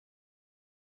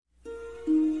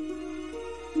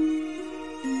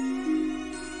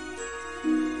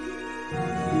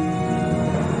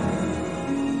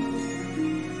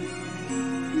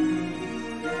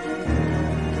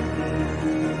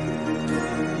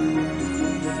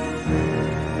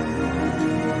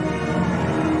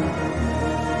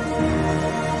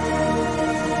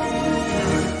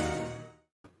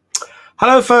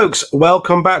Hello folks,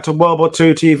 welcome back to World War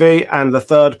II TV and the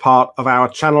third part of our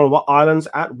channel Islands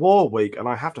at War Week. And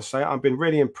I have to say, I've been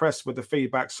really impressed with the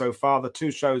feedback so far. The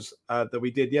two shows that we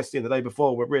did yesterday and the day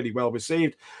before were really well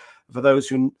received. For those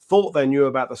who thought they knew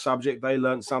about the subject, they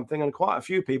learned something, and quite a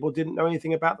few people didn't know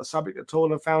anything about the subject at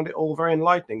all and found it all very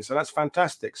enlightening. So that's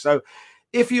fantastic. So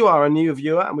if you are a new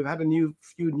viewer, and we've had a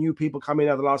few new people come in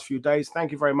over the last few days,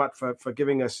 thank you very much for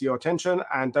giving us your attention.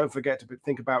 And don't forget to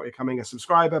think about becoming a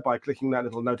subscriber by clicking that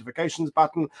little notifications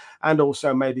button, and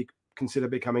also maybe consider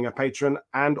becoming a patron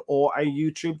and or a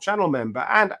YouTube channel member.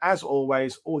 And as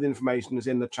always, all the information is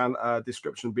in the channel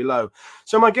description below.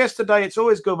 So my guest today, it's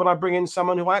always good when I bring in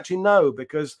someone who I actually know,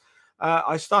 because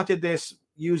I started this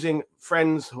using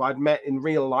friends who I'd met in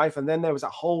real life, and then there was a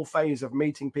whole phase of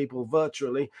meeting people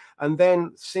virtually. And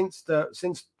then since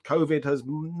COVID has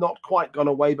not quite gone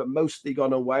away, but mostly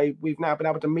gone away, we've now been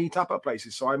able to meet up at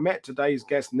places. So I met today's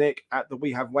guest, Nick, at the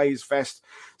We Have Ways Fest.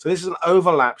 So this is an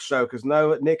overlap show, because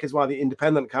Nick is one of the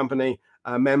independent company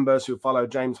members who follow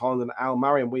James Holland and Al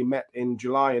Murray, and we met in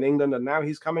July in England, and now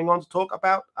he's coming on to talk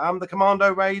about the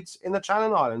Commando raids in the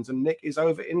Channel Islands, and Nick is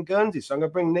over in Guernsey. So I'm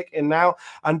going to bring Nick in now,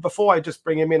 and before I just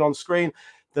bring him in on screen,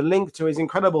 the link to his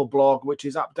incredible blog, which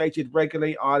is updated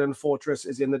regularly, Island Fortress,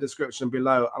 is in the description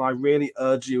below. And I really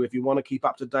urge you, if you want to keep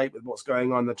up to date with what's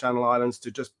going on in the Channel Islands,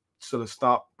 to just sort of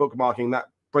start bookmarking that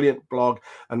brilliant blog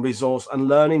and resource and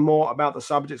learning more about the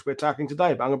subjects we're tackling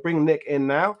today. But I'm going to bring Nick in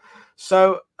now.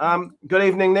 So good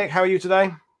evening, Nick. How are you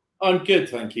today? I'm good,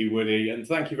 thank you, Woody, and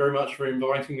thank you very much for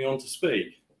inviting me on to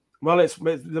speak. Well,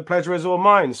 the pleasure is all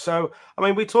mine. So, I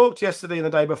mean, we talked yesterday and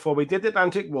the day before. We did the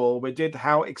Atlantic Wall. We did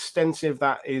how extensive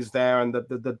that is there, and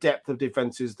the depth of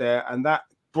defenses there, and that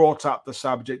brought up the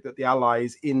subject that the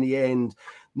Allies, in the end,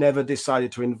 never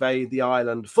decided to invade the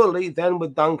island fully. Then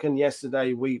with Duncan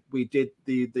yesterday, we did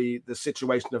the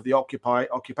situation of the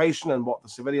occupation and what the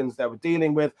civilians there were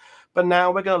dealing with. But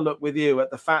now we're going to look with you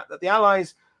at the fact that the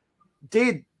Allies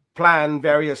did plan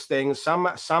various things. Some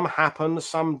happened,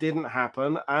 some didn't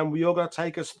happen, and you're going to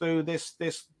take us through this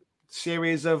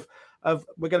series of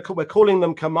we're calling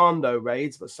them commando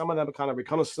raids, but some of them are kind of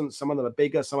reconnaissance, some of them are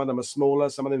bigger, some of them are smaller,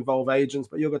 some of them involve agents,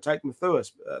 but you're going to take them through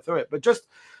it. But just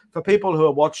for people who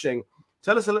are watching,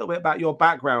 tell us a little bit about your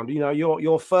background. You know,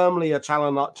 you're firmly a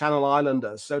Channel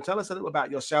Islander, so tell us a little about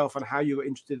yourself and how you were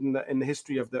interested in the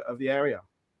history of the area.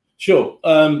 Sure.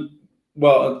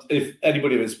 Well, if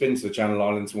anybody that's been to the Channel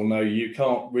Islands will know, you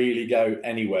can't really go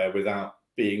anywhere without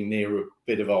being near a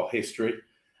bit of our history.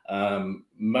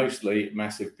 Mostly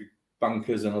massive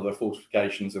bunkers and other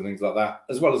fortifications and things like that,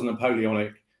 as well as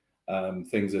Napoleonic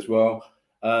things as well.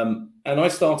 And I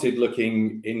started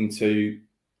looking into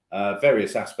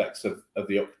various aspects of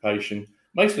the occupation,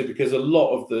 mostly because a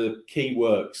lot of the key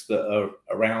works that are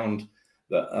around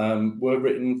that were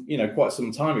written, quite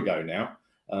some time ago now.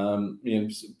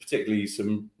 Particularly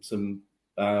some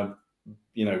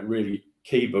really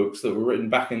key books that were written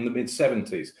back in the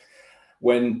mid-70s.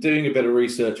 When doing a bit of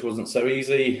research wasn't so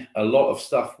easy, a lot of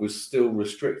stuff was still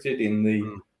restricted in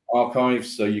the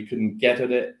archives, so you couldn't get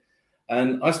at it.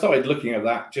 And I started looking at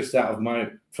that just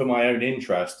for my own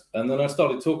interest. And then I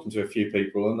started talking to a few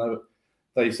people, and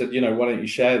they said, why don't you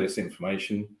share this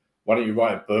information? Why don't you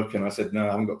write a book? And I said, no,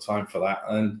 I haven't got time for that.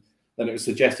 And then it was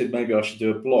suggested maybe I should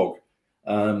do a blog.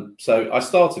 So I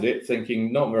started it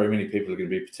thinking not very many people are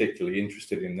going to be particularly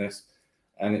interested in this,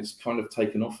 and it's kind of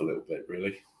taken off a little bit,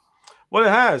 really. Well, it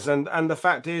has, and the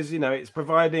fact is, it's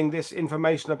providing this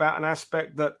information about an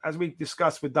aspect that, as we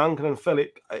discussed with Duncan and Phil,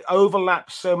 it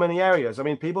overlaps so many areas. I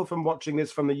mean, people from watching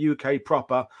this from the UK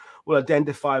proper will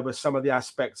identify with some of the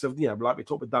aspects of, like we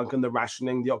talked with Duncan, the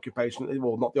rationing, the occupation,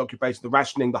 well, not the occupation, the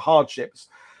rationing, the hardships.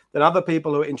 Then other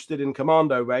people who are interested in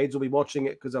commando raids will be watching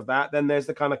it because of that. Then there's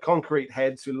the kind of concrete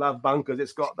heads who love bunkers.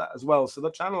 It's got that as well. So the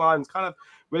Channel Islands kind of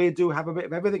really do have a bit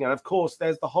of everything. And of course,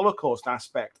 there's the Holocaust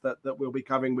aspect that we'll be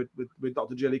covering with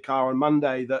Dr. Jilly Carr on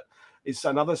Monday. That is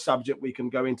another subject we can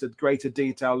go into greater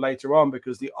detail later on,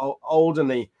 because the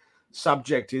Alderney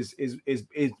subject is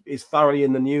thoroughly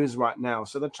in the news right now.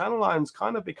 So the Channel Islands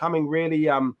kind of becoming really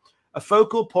a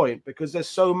focal point, because there's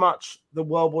so much the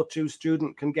World War II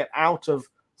student can get out of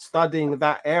studying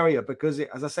that area, because it,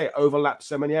 as I say, overlaps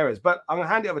so many areas. But I'm going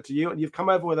to hand it over to you, and you've come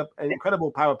over with an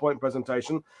incredible PowerPoint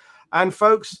presentation. And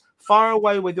folks, fire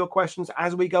away with your questions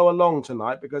as we go along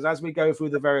tonight, because as we go through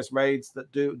the various raids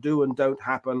that do and don't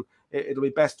happen, it'll be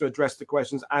best to address the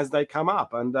questions as they come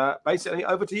up. And basically,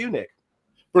 over to you, Nick.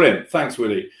 Brilliant. Thanks,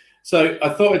 Woody. So I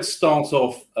thought I'd start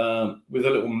off with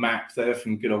a little map there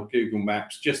from good old Google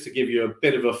Maps, just to give you a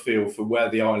bit of a feel for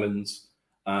where the islands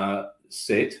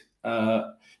sit.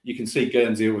 You can see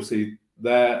Guernsey, obviously,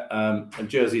 there, and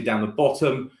Jersey down the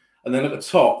bottom. And then at the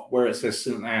top, where it says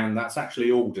St Anne, that's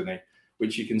actually Alderney,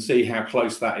 which you can see how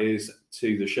close that is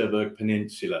to the Cherbourg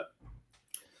Peninsula.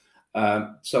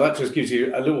 So that just gives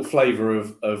you a little flavour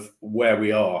of where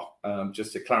we are.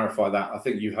 Just to clarify that, I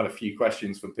think you've had a few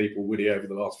questions from people, Woody, over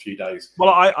the last few days. Well,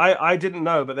 I didn't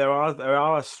know, but there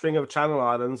are a string of Channel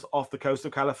Islands off the coast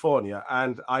of California,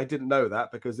 and I didn't know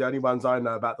that because the only ones I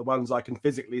know about, the ones I can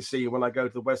physically see when I go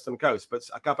to the western coast. But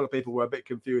a couple of people were a bit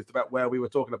confused about where we were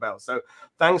talking about. So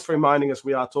thanks for reminding us.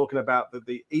 We are talking about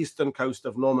the eastern coast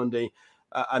of Normandy.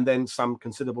 And then some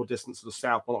considerable distance to the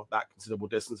south, well, not that considerable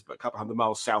distance, but a couple hundred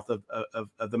miles south of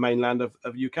the mainland of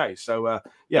UK. So,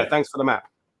 yeah, thanks for the map.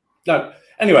 No,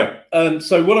 anyway,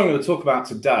 so what I'm going to talk about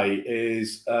today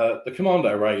is the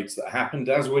Commando raids that happened.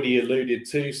 As Woody alluded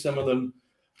to, some of them,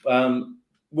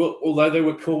 well, although they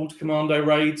were called Commando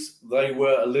raids, they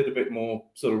were a little bit more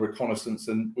sort of reconnaissance,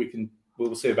 and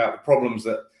we'll see about the problems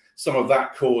that some of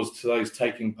that caused to those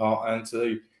taking part and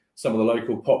to some of the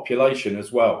local population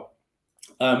as well.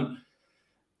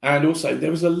 And also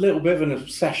there was a little bit of an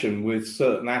obsession with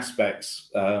certain aspects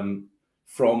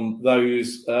from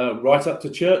those right up to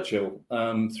Churchill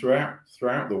throughout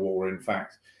the war, in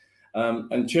fact.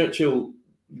 And Churchill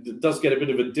does get a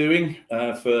bit of a doing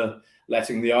for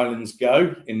letting the islands go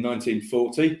in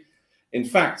 1940. In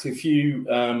fact, if you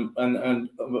and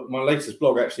my latest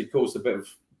blog actually caused a bit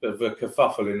of a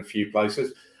kerfuffle in a few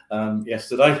places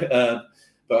yesterday,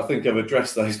 but I think I've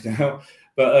addressed those now.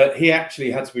 But he actually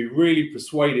had to be really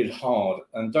persuaded hard,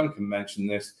 and Duncan mentioned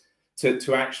this,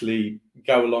 to actually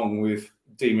go along with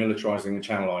demilitarizing the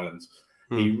Channel Islands.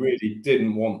 He really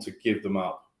didn't want to give them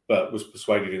up, but was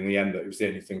persuaded in the end that it was the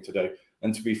only thing to do.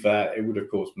 And to be fair, it would have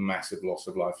caused massive loss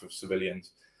of life of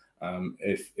civilians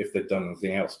if they'd done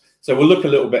anything else. So we'll look a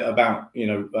little bit about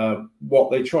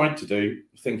what they tried to do,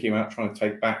 thinking about trying to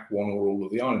take back one or all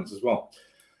of the islands as well.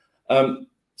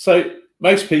 So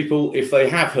most people, if they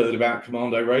have heard about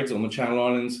Commando raids on the Channel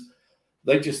Islands,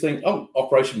 they just think, oh,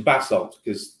 Operation Basalt,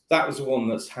 because that was the one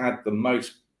that's had the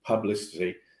most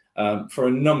publicity for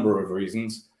a number of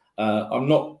reasons. I'm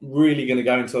not really going to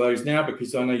go into those now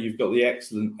because I know you've got the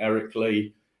excellent Eric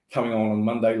Lee coming on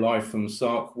Monday live from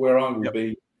Sark, where I will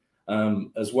be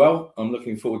as well. I'm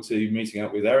looking forward to meeting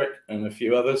up with Eric and a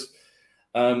few others.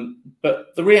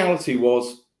 But the reality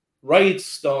was raids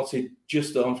started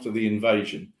just after the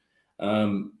invasion.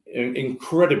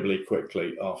 Incredibly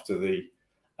quickly after the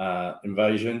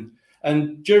invasion,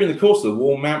 and during the course of the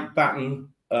war, Mountbatten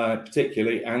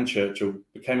particularly and Churchill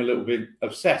became a little bit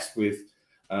obsessed with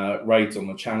raids on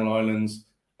the Channel Islands,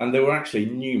 and there were actually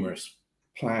numerous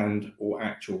planned or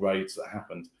actual raids that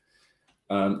happened.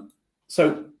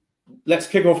 So let's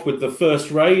kick off with the first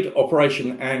raid,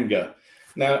 Operation Anger.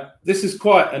 Now, this is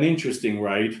quite an interesting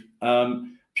raid.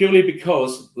 Purely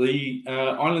because the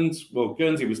islands, well,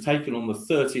 Guernsey was taken on the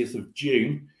 30th of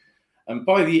June, and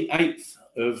by the 8th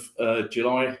of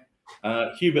July,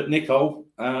 Hubert Nicholl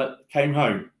came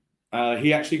home.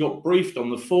 He actually got briefed on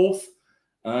the 4th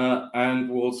and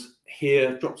was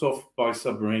dropped off by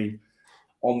submarine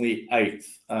on the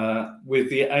 8th with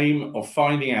the aim of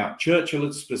finding out. Churchill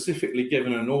had specifically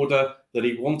given an order that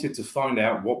he wanted to find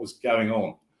out what was going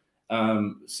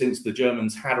on since the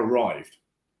Germans had arrived.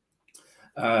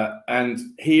 And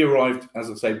he arrived, as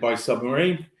I say, by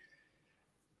submarine.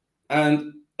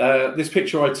 And this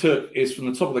picture I took is from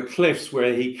the top of the cliffs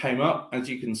where he came up, as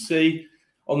you can see,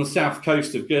 on the south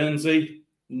coast of Guernsey.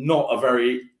 Not a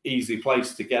very easy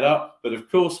place to get up, but of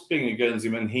course, being a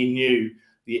Guernseyman, he knew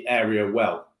the area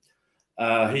well.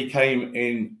 He came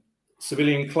in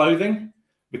civilian clothing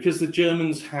because the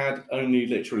Germans had only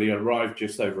literally arrived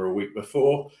just over a week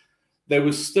before. There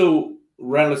was still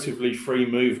relatively free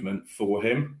movement for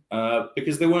him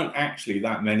because there weren't actually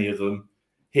that many of them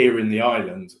here in the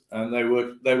island, and they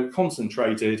were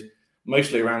concentrated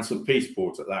mostly around St.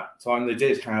 Peterport at that time. They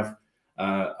did have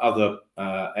other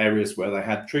areas where they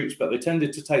had troops, but they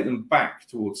tended to take them back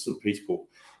towards St. Peterport.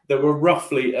 There were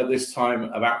roughly at this time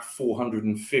about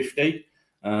 450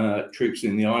 troops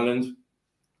in the island,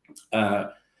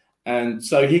 and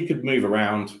so he could move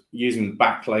around using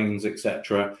back lanes,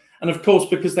 etc. And of course,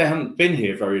 because they hadn't been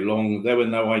here very long, there were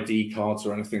no ID cards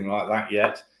or anything like that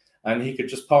yet. And he could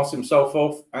just pass himself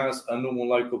off as a normal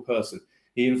local person.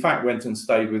 He, in fact, went and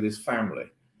stayed with his family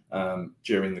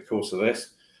during the course of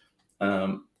this.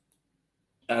 And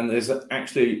there's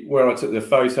actually, where I took the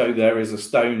photo, there is a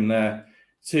stone there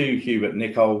to Hubert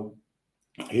Nicholl,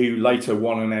 who later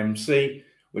won an MC,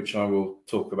 which I will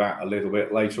talk about a little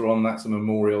bit later on. That's a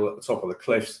memorial at the top of the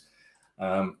cliffs.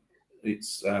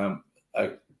 It's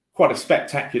quite a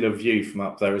spectacular view from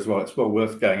up there as well. It's well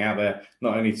worth going out there,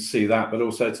 not only to see that, but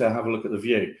also to have a look at the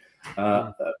view.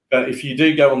 But if you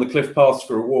do go on the cliff paths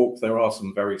for a walk, there are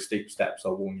some very steep steps,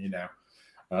 I'll warn you now.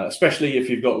 Especially if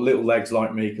you've got little legs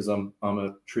like me, because I'm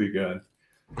a true Guern.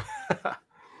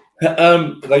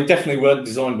 They definitely weren't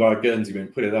designed by a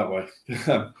Guernseyman, put it that way.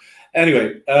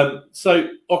 Anyway, so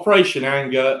Operation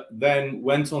Anger then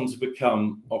went on to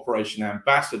become Operation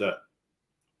Ambassador.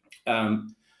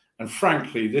 And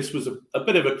frankly, this was a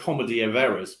bit of a comedy of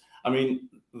errors. I mean,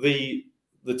 the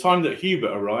time that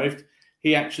Hubert arrived,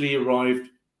 he actually arrived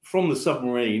from the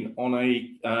submarine on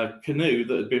a canoe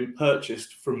that had been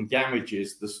purchased from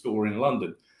Gamages, the store in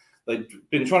London. They'd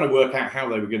been trying to work out how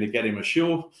they were going to get him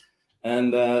ashore,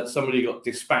 and somebody got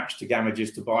dispatched to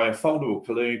Gamages to buy a foldable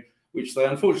canoe, which they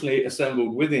unfortunately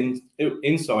assembled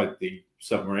inside the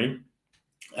submarine,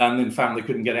 and then found they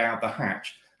couldn't get it out the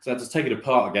hatch. So they had to take it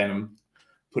apart again and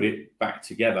put it back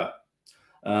together.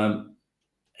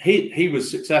 He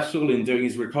was successful in doing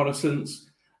his reconnaissance,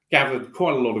 gathered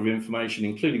quite a lot of information,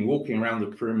 including walking around the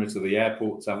perimeter of the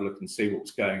airport to have a look and see what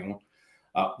was going on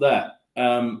up there.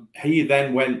 He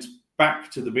then went back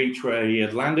to the beach where he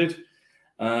had landed,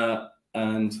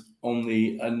 and on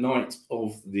the night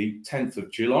of the 10th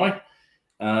of July,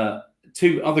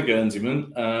 two other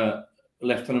Guernseymen,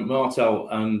 Lieutenant Martel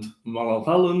and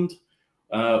Mulholland,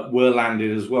 were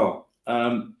landed as well.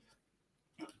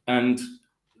 And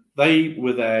they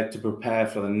were there to prepare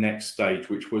for the next stage,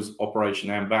 which was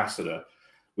Operation Ambassador,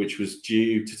 which was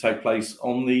due to take place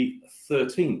on the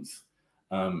 13th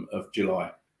of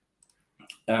July.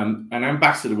 And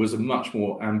Ambassador was a much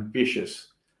more ambitious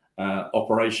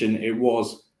operation. It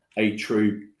was a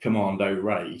true commando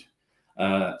raid.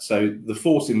 So the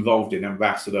force involved in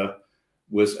Ambassador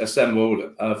was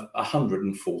assembled of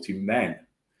 140 men.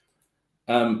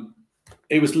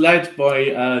 It was led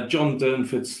by John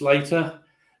Durnford Slater,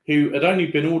 who had only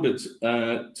been ordered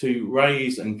to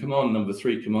raise and command No.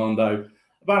 3 Commando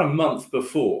about a month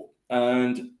before.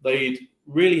 And they'd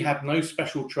really had no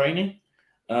special training.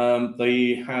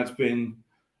 They had been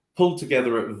pulled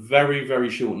together at very, very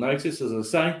short notice, as I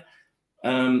say.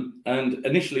 And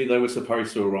initially they were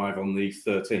supposed to arrive on the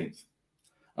 13th.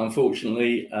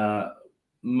 Unfortunately,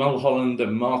 Mulholland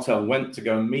and Martel went to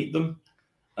go and meet them.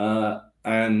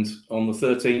 And on the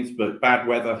 13th, but bad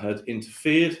weather had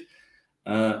interfered,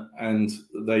 and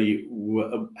they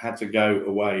had to go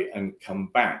away and come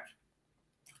back.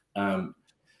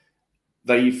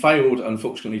 They failed,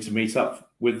 unfortunately, to meet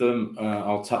up with them.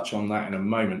 I'll touch on that in a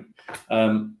moment.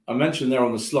 I mentioned there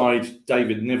on the slide,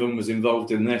 David Niven was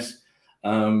involved in this.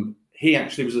 He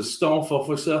actually was a staff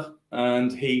officer,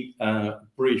 and he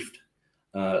briefed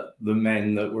the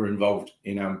men that were involved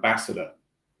in Ambassador.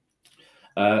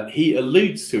 He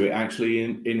alludes to it actually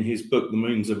in his book, The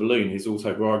Moon's a Balloon, his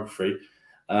autobiography.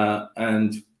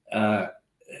 And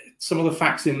some of the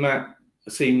facts in that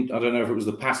seemed, I don't know if it was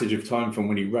the passage of time from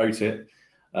when he wrote it,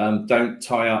 don't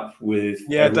tie up with.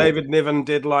 Yeah, David Niven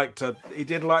did like to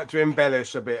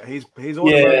embellish a bit. His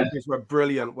autobiographies were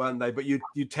brilliant, weren't they? But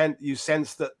you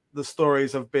sense that the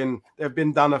stories they've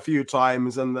been done a few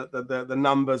times, and the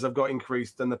numbers have got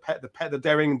increased, and the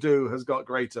daring do has got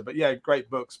greater. But yeah, great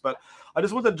books. But I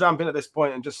just want to jump in at this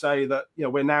point and just say that, you know,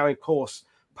 we're now in course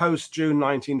post June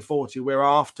 1940. We're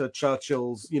after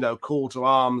Churchill's, you know, call to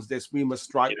arms. This we must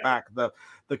strike back, the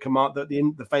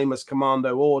famous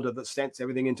commando order that sets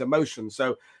everything into motion.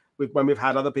 So when we've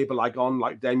had other people like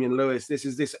Damien Lewis, this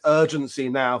is this urgency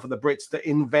now for the Brits to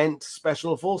invent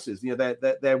special forces. You know,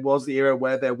 there was the era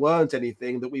where there weren't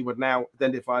anything that we would now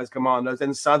identify as commandos.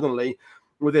 Then suddenly,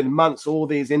 within months, all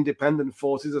these independent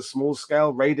forces, the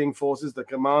small-scale raiding forces, the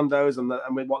commandos, and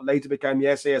what later became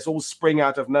the SAS, all spring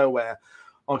out of nowhere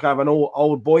on kind of an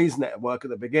old boys network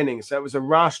at the beginning. So it was a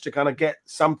rush to kind of get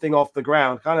something off the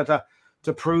ground, kind of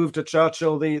to prove to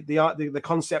Churchill the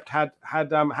concept had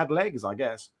legs, I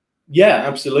guess. Yeah,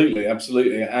 absolutely.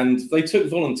 And they took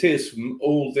volunteers from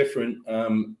all different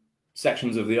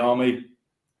sections of the army.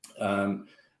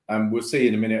 And we'll see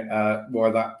in a minute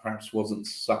why that perhaps wasn't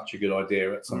such a good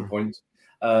idea at some point.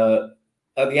 At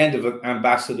the end of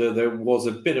Ambassador, there was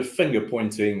a bit of finger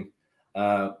pointing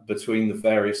between the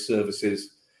various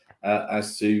services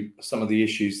as to some of the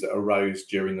issues that arose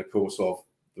during the course of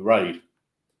the raid.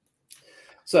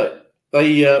 So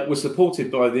they were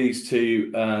supported by these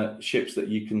two ships that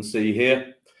you can see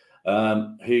here,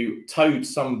 who towed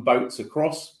some boats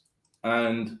across,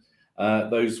 and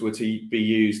those were to be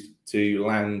used to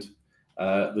land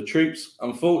the troops.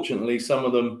 Unfortunately, some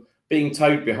of them being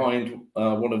towed behind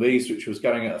one of these, which was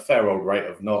going at a fair old rate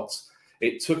of knots,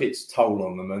 it took its toll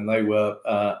on them, and they were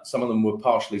some of them were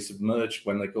partially submerged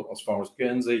when they got as far as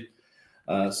Guernsey.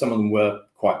 Some of them were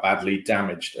quite badly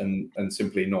damaged and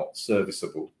simply not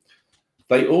serviceable.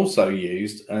 They also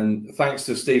used, and thanks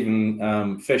to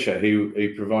Stephen Fisher,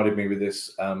 who provided me with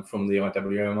this from the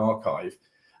IWM archive,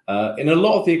 in a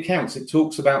lot of the accounts, it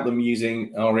talks about them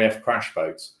using RAF crash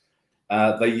boats.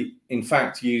 They, in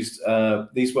fact, used,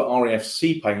 these were RAF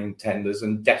seaplane tenders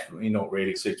and definitely not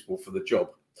really suitable for the job.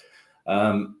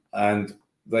 And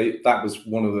that was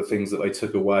one of the things that they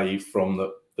took away from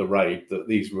the raid, that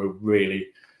these were really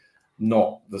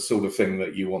not the sort of thing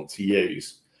that you want to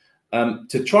use.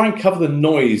 To try and cover the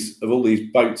noise of all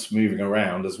these boats moving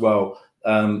around as well,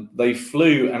 they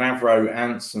flew an Avro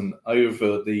Anson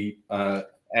over the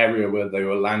area where they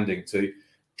were landing to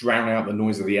drown out the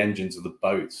noise of the engines of the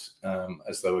boats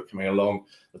as they were coming along.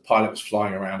 The pilot was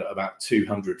flying around at about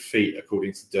 200 feet,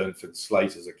 according to Durnford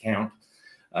Slater's account.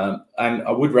 And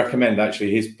I would recommend,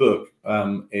 actually, his book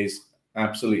is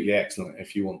absolutely excellent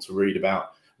if you want to read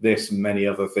about this and many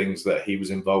other things that he was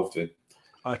involved in.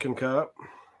 I concur.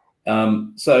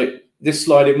 So this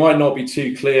slide, it might not be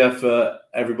too clear for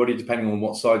everybody, depending on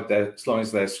what side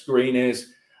their screen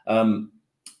is.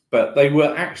 But they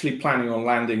were actually planning on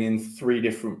landing in 3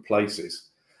 different places,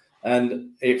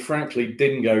 and it frankly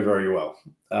didn't go very well.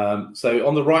 So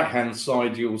on the right-hand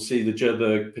side, you'll see the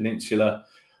Cherbourg Peninsula,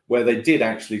 where they did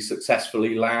actually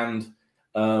successfully land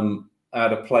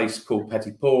at a place called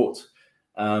Petit Port,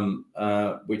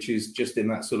 which is just in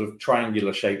that sort of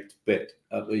triangular-shaped bit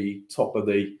at the top of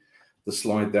the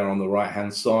slide there on the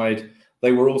right-hand side.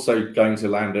 They were also going to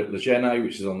land at Le Genêt,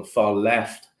 which is on the far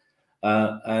left,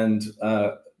 and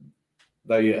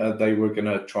they were going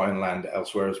to try and land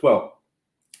elsewhere as well.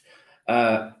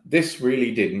 This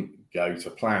really didn't go to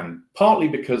plan, partly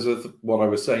because of what I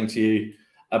was saying to you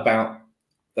about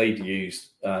they'd used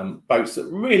boats that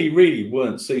really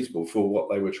weren't suitable for what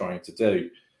they were trying to do.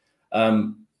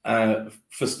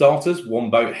 For starters, one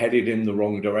boat headed in the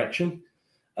wrong direction.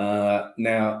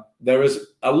 Now, there is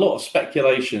a lot of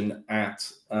speculation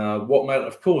at what might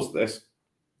have caused this.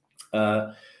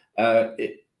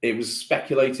 It was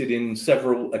speculated in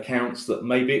several accounts that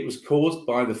maybe it was caused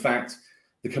by the fact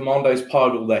the commandos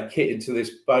piled all their kit into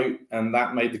this boat and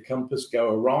that made the compass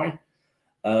go awry,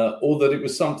 or that it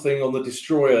was something on the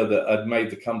destroyer that had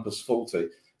made the compass faulty.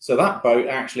 So that boat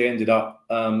actually ended up,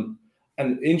 and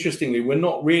interestingly, we're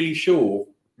not really sure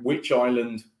which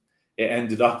island it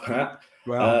ended up at.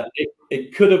 Wow.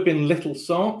 It could have been Little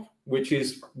Sark, which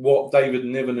is what David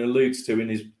Niven alludes to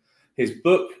in his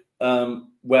book,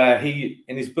 where he,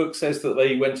 in his book, says that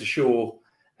they went ashore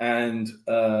and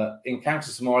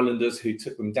encountered some islanders who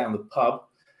took them down the pub.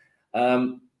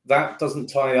 That doesn't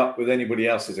tie up with anybody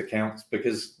else's accounts,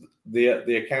 because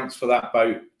the accounts for that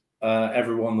boat,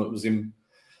 everyone that was in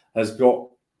has got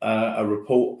a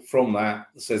report from that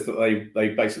says that they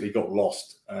basically got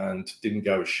lost and didn't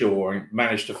go ashore and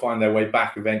managed to find their way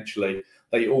back eventually.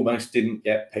 They almost didn't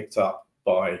get picked up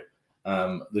by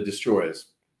the destroyers.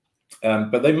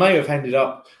 But they may have ended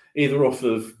up either off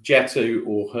of Jetu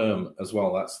or Herm as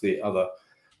well. That's the other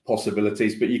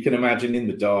possibilities. But you can imagine in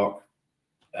the dark,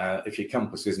 if your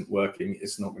compass isn't working,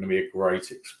 it's not going to be a great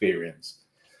experience.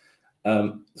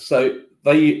 So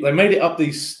they made it up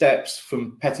these steps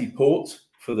from Petit Port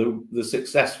for the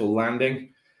successful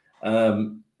landing.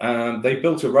 And they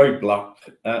built a roadblock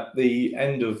at the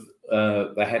end of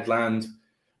the headland,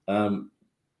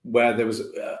 where there was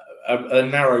a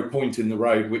narrow point in the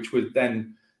road, which would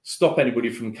then stop anybody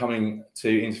from coming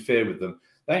to interfere with them.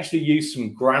 They actually used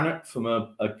some granite from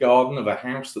a garden of a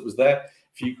house that was there.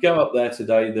 If you go up there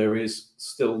today, there is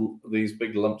still these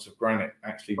big lumps of granite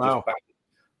actually just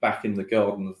back in the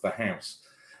garden of the house.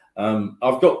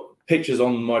 I've got pictures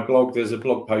on my blog. There's a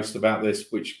blog post about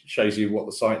this, which shows you what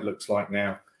the site looks like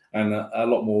now, and a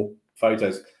lot more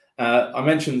photos. I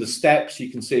mentioned the steps. You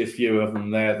can see a few of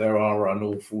them there. There are an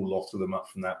awful lot of them up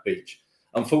from that beach.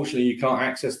 Unfortunately, you can't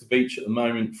access the beach at the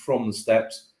moment from the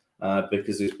steps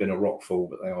because there's been a rockfall,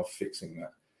 but they are fixing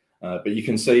that. But you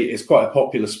can see it's quite a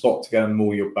popular spot to go and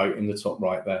moor your boat in the top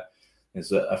right there.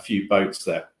 There's a few boats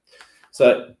there.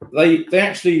 So they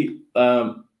actually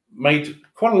made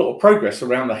quite a lot of progress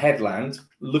around the headland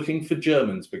looking for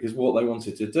Germans, because what they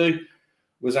wanted to do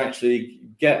was actually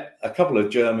get a couple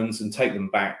of Germans and take them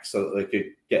back so that they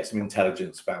could get some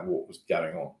intelligence about what was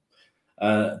going on.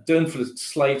 Durnford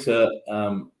Slater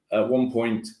at one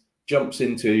point jumps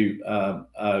into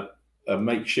a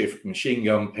makeshift machine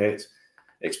gun pit,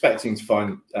 expecting to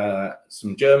find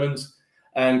some Germans,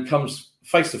 and comes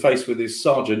face to face with his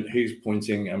sergeant, who's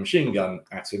pointing a machine gun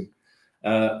at him.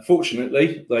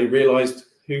 Fortunately, they realized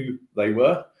who they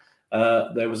were.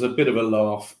 there was a bit of a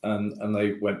laugh, and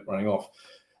they went running off.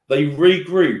 They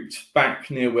regrouped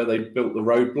back near where they built the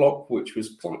roadblock, which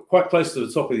was quite close to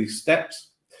the top of these steps.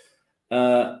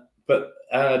 But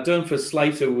Durnford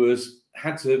Slater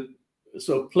had to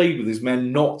sort of plead with his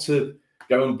men not to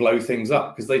go and blow things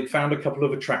up, because they'd found a couple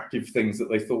of attractive things that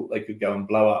they thought they could go and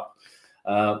blow up.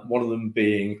 One of them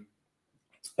being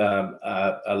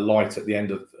a light at the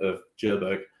end of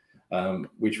Jerburg,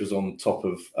 which was on top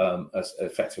of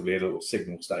effectively a little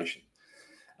signal station.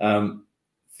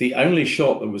 The only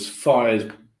shot that was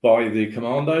fired by the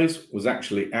commandos was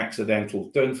actually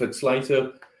accidental. Durnford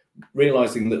Slater,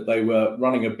 realizing that they were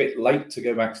running a bit late to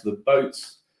go back to the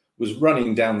boats, was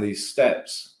running down these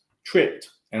steps, tripped,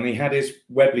 and he had his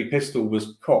Webley pistol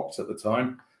was cocked at the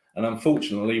time, and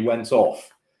unfortunately went off,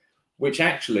 which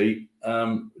actually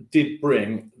did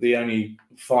bring the only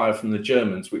fire from the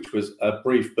Germans, which was a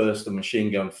brief burst of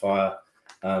machine gun fire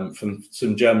from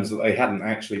some Germans that they hadn't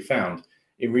actually found.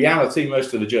 In reality,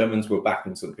 most of the Germans were back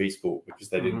in St. Petersport because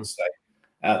they didn't stay,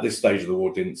 at this stage of the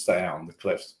war, didn't stay out on the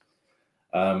cliffs.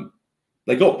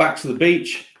 They got back to the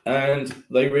beach and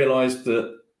they realized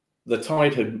that the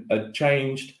tide had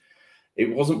changed.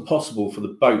 It wasn't possible for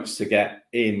the boats to get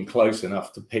in close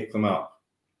enough to pick them up.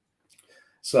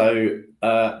 So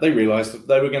they realized that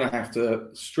they were going to have to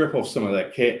strip off some of their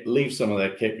kit, leave some of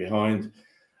their kit behind,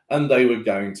 and they were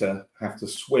going to have to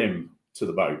swim to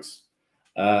the boats.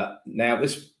 Now,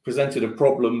 this presented a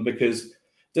problem because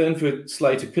Durnford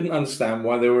Slater couldn't understand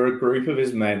why there were a group of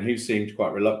his men who seemed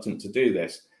quite reluctant to do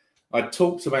this. I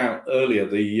talked about earlier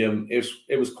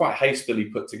it was quite hastily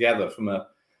put together from a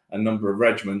number of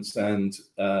regiments, and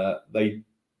they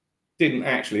didn't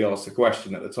actually ask the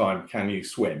question at the time, can you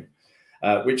swim?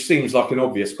 Which seems like an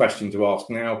obvious question to ask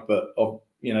now, but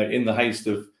in the haste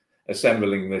of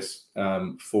assembling this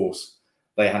force,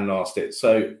 they hadn't asked it.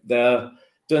 So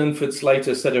Durnford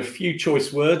Slater said a few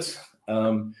choice words,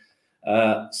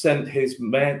 sent his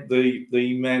men,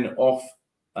 the men off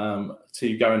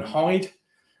to go and hide,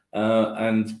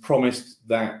 and promised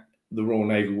that the Royal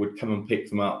Navy would come and pick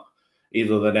them up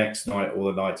either the next night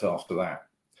or the night after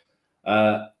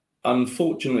that.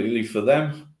 Unfortunately for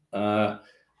them,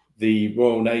 the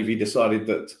Royal Navy decided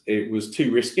that it was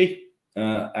too risky,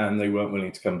 and they weren't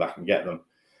willing to come back and get them.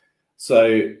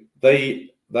 So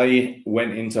they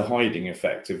went into hiding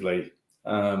effectively,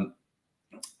 but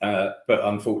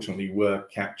unfortunately were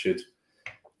captured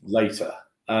later.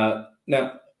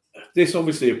 Now, this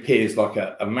obviously appears like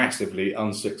a massively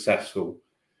unsuccessful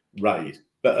raid,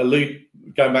 but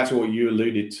going back to what you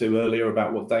alluded to earlier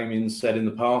about what Damien said in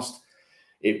the past,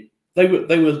 they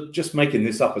were just making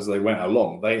this up as they went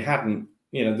along. They hadn't,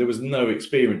 there was no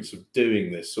experience of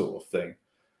doing this sort of thing.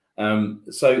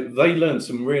 So they learned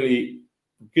some really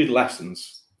good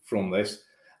lessons from this,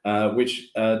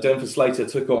 which Durnford Slater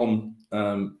took on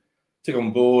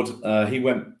board. He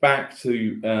went back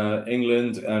to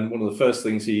England, and one of the first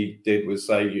things he did was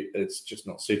say it's just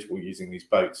not suitable using these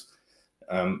boats.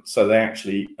 So they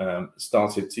actually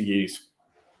started to use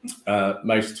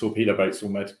most torpedo boats or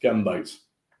most gunboats.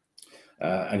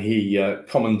 And he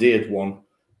commandeered one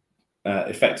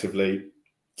effectively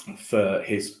for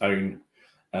his own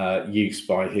use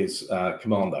by his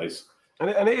commandos.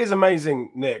 And it is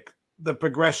amazing, Nick, the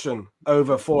progression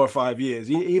over 4 or 5 years.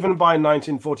 Even by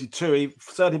 1942,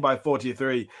 certainly by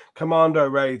 43, commando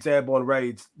raids, airborne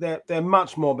raids, they're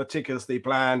much more meticulously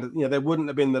planned. There wouldn't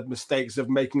have been the mistakes of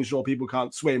making sure people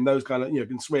can't swim, those kind of,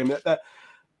 can swim.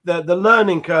 The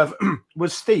learning curve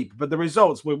was steep, but the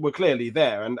results were clearly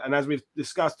there. And as we've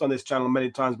discussed on this channel many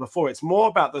times before, it's more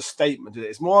about the statement.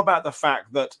 It's more about the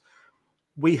fact that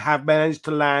we have managed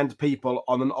to land people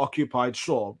on an occupied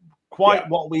shore. Quite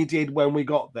what we did when we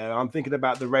got there. I'm thinking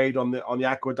about the raid on the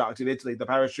aqueduct in Italy, the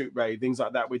parachute raid, things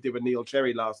like that we did with Neil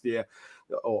Cherry last year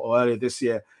or earlier this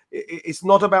year. It's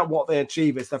not about what they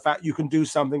achieve. It's the fact you can do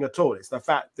something at all. It's the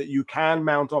fact that you can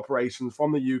mount operations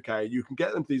from the UK. You can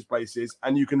get them to these places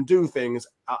and you can do things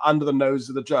under the noses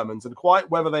of the Germans. And quite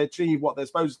whether they achieve what they're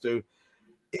supposed to,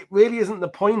 it really isn't the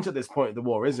point at this point of the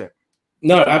war, is it?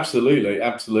 No, absolutely.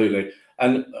 Absolutely.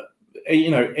 And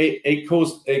it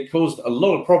caused a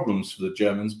lot of problems for the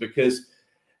Germans because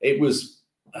it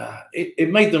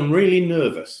made them really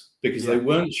nervous because they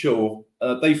weren't sure.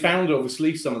 They found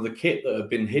obviously some of the kit that had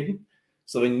been hidden,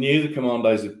 so they knew the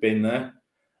commandos had been there,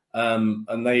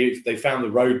 and they found the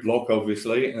roadblock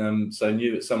obviously, so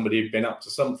knew that somebody had been up to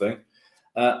something,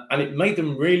 and it made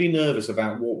them really nervous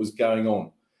about what was going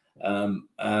on.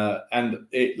 And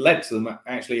it led to them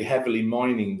actually heavily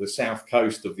mining the south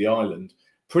coast of the island,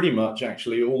 pretty much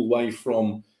actually all the way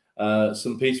from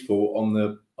St.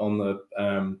 Petersport on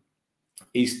the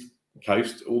east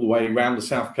coast, all the way around the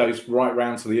south coast, right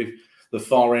round to the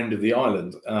far end of the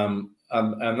island. And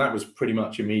that was pretty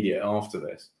much immediate after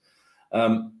this.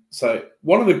 So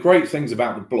one of the great things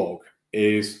about the blog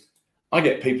is I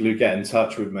get people who get in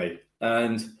touch with me,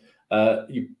 and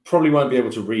you probably won't be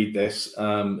able to read this.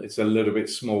 It's a little bit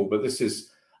small, but this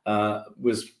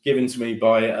was given to me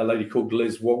by a lady called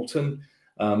Liz Walton,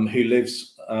 who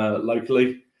lives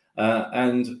locally.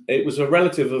 And it was a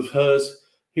relative of hers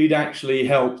who'd actually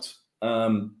helped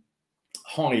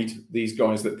hide these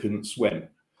guys that couldn't swim.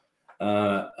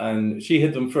 And she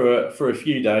hid them for a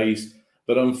few days,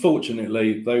 but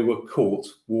unfortunately they were caught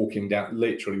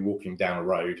literally walking down a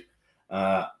road,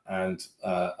 and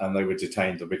they were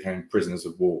detained and became prisoners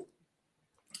of war.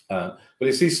 But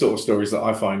it's these sort of stories that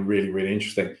I find really, really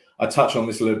interesting. I touch on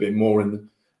this a little bit more in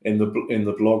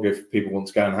the blog if people want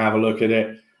to go and have a look at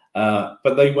it.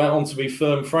 But they went on to be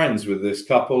firm friends with this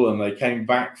couple, and they came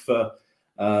back for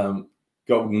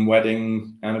golden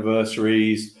wedding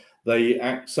anniversaries.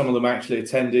 Some of them actually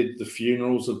attended the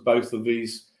funerals of both of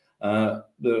these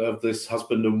of this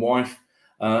husband and wife,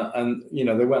 and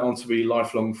they went on to be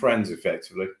lifelong friends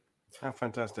effectively. How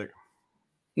fantastic!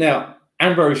 Now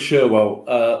Ambrose Sherwell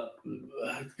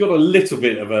got a little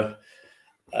bit of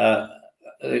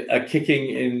a kicking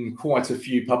in quite a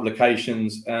few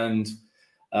publications, and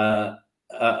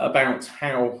about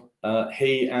how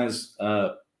he, as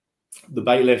the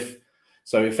bailiff,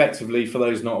 so effectively, for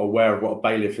those not aware of what a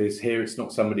bailiff is here, it's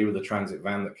not somebody with a transit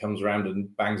van that comes around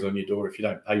and bangs on your door if you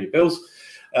don't pay your bills.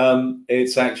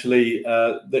 It's actually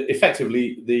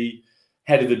effectively the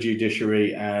head of the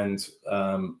judiciary, and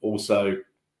also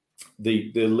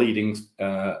the leading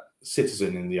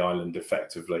citizen in the island,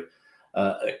 effectively.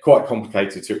 Quite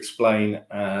complicated to explain,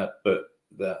 but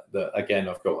again,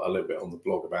 I've got a little bit on the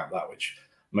blog about that, which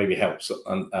maybe helps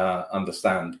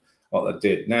understand what that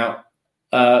did. Now,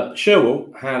 Sherwell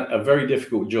had a very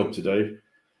difficult job to do,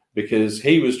 because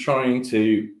he was trying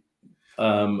to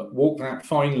walk that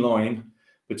fine line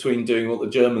between doing what the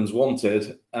Germans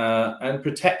wanted and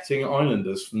protecting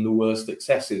islanders from the worst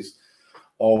excesses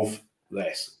of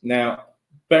this. Now,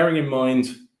 bearing in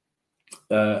mind,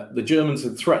 the Germans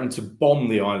had threatened to bomb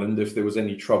the island if there was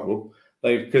any trouble,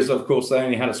 because of course they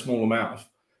only had a small amount of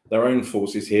their own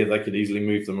forces here. They could easily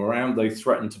move them around. They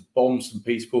threatened to bomb St.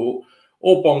 Peterport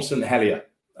or bomb St. Helier,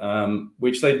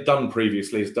 which they'd done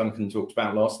previously, as Duncan talked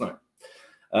about last night.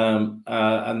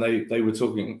 And they were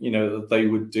talking, that they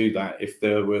would do that if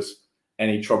there was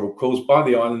any trouble caused by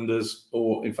the islanders,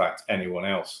 or in fact anyone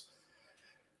else.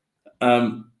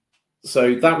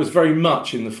 So that was very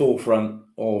much in the forefront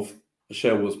of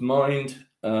Sherwell's mind.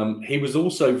 He was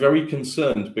also very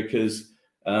concerned because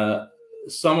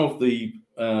some of the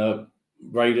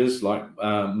raiders, like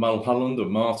Mulholland or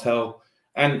Martel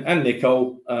and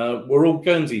Nicol, were all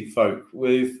Guernsey folk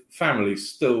with families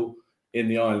still in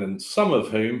the island, some of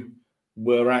whom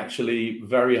were actually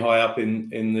very high up in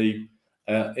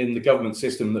the government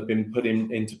system that had been put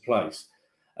into place.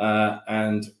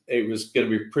 And it was going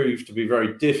to be proved to be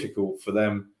very difficult for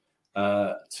them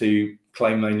to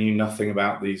claim they knew nothing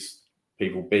about these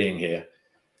people being here.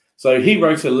 So he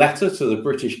wrote a letter to the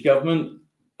British government,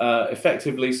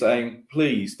 effectively saying,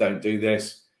 please don't do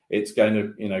this. It's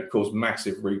going to, cause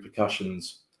massive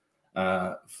repercussions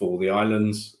for the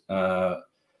islands.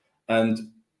 And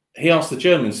he asked the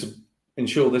Germans to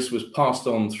ensure this was passed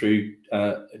on through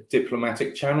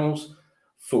diplomatic channels.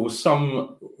 For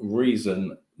some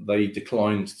reason, they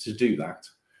declined to do that.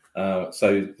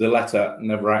 So the letter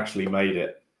never actually made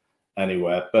it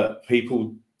anywhere, but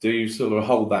people do sort of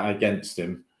hold that against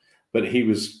him. But he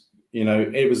was,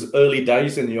 it was early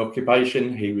days in the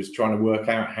occupation. He was trying to work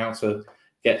out how to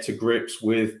get to grips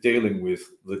with dealing with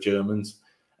the Germans.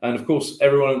 And of course,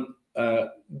 everyone,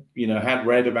 had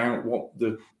read about what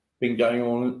had been going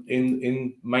on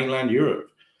in mainland Europe.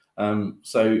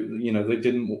 So, they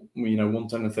didn't,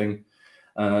 want anything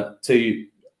to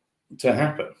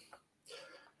happen.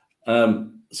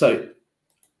 So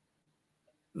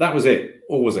that was it,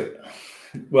 or was it?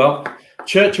 Well,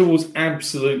 Churchill was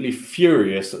absolutely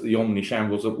furious that the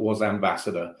Omnishambles was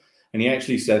ambassador, and he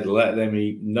actually said, let there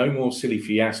be no more silly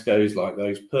fiascos like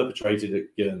those perpetrated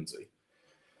at Guernsey.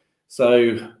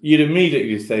 So you'd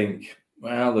immediately think,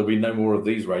 well, there'll be no more of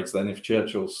these raids then if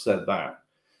Churchill said that.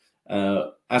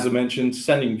 As I mentioned,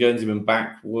 sending Guernseymen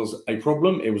back was a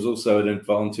problem. It was also an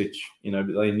advantage,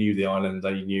 but they knew the island,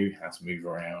 they knew how to move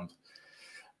around.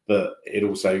 But it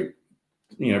also,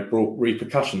 brought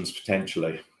repercussions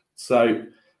potentially. So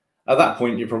at that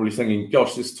point, you're probably thinking,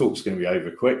 gosh, this talk's going to be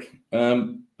over quick.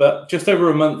 But just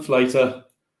over a month later,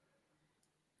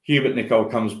 Hubert Nicol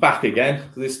comes back again,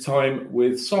 this time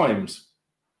with Symes.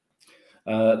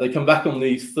 They come back on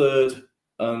the 3rd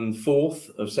and 4th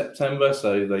of September,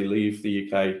 so they leave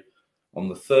the UK on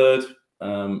the 3rd.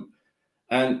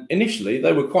 And initially,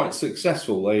 they were quite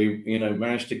successful. They,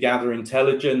 managed to gather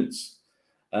intelligence,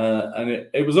 and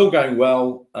it was all going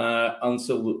well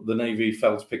until the Navy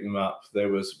failed to pick them up. There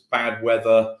was bad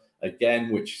weather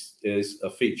again, which is a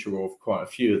feature of quite a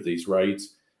few of these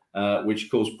raids,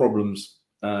 which caused problems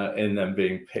in them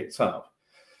being picked up.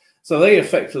 So they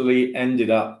effectively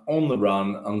ended up on the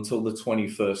run until the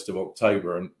 21st of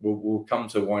October, and we'll come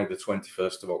to why the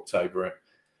 21st of October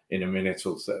in a minute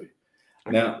or so.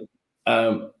 Now,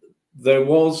 there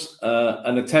was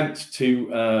an attempt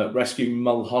to rescue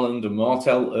Mulholland and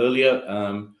Martel earlier.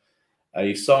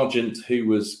 A sergeant who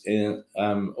was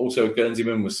also a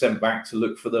Guernseyman was sent back to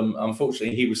look for them.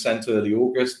 Unfortunately, he was sent early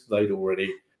August. They'd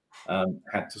already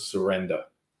had to surrender.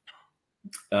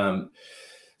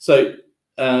 So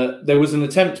there was an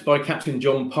attempt by Captain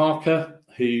John Parker,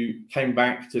 who came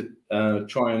back to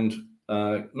try and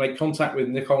make contact with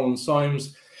Nicol and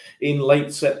Symes in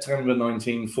late September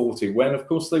 1940, when, of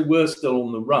course, they were still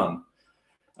on the run.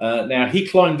 Now, he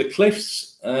climbed the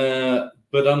cliffs, but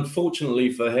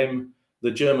unfortunately for him,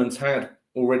 the Germans had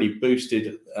already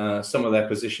boosted some of their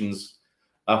positions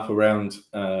up around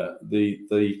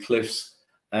the cliffs,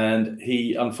 and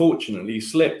he unfortunately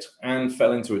slipped and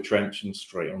fell into a trench and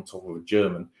straight on top of a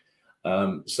German.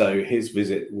 So his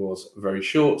visit was very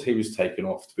short. He was taken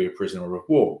off to be a prisoner of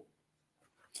war.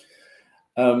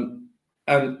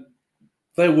 And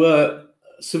there were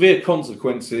severe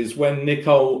consequences when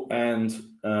Nicol and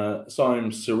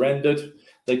Symes surrendered.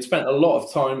 They'd spent a lot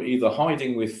of time either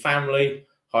hiding with family,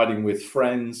 hiding with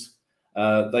friends.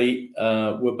 They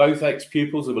were both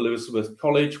ex-pupils of Elizabeth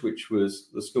College, which was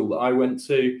the school that I went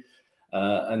to.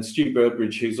 And Stu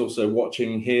Burbridge, who's also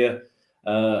watching here,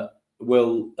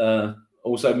 will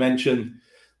also mention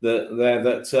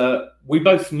that we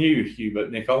both knew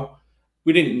Hubert Nicol.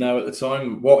 We didn't know at the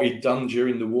time what he'd done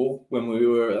during the war when we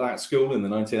were at that school in the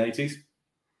 1980s.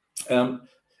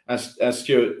 As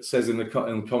Stuart says in the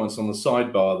comments on the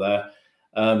sidebar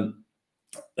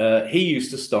there, he used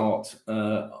to start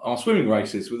our swimming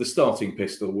races with a starting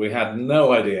pistol. We had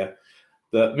no idea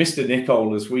that Mr.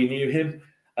 Nicol, as we knew him,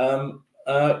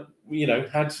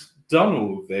 had done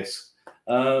all of this.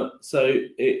 So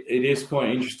it is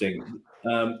quite interesting.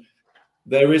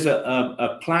 There is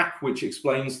a plaque which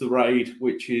explains the raid,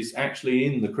 which is actually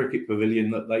in the cricket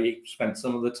pavilion that they spent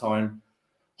some of the time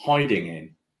hiding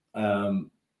in.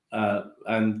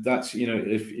 And that's,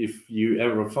 if you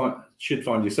ever should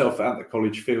find yourself at the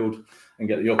college field and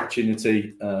get the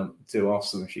opportunity to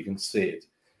ask them if you can see it.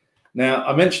 Now,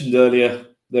 I mentioned earlier,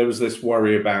 there was this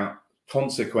worry about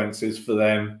consequences for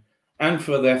them and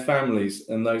for their families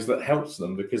and those that helped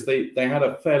them, because they had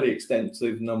a fairly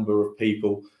extensive number of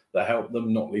people that helped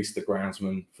them, not least the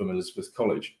groundsman from Elizabeth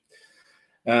College.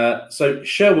 So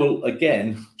Sherwell,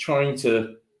 again, trying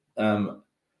to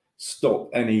stop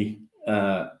any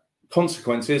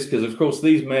consequences, because, of course,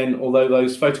 these men, although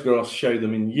those photographs show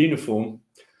them in uniform,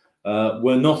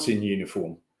 were not in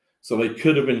uniform. So they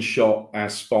could have been shot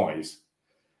as spies.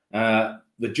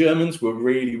 The Germans were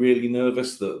really, really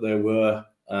nervous that there were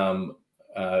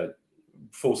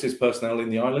forces personnel in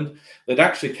the island. They'd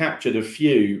actually captured a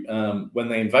few when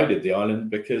they invaded the island,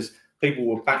 because people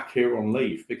were back here on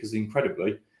leave, because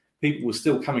incredibly, people were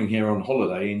still coming here on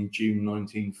holiday in June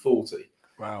 1940.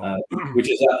 Wow. Which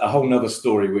is a whole nother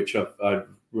story which I've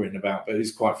written about, but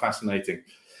it's quite fascinating.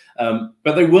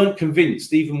 But they weren't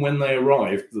convinced, even when they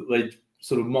arrived, that they'd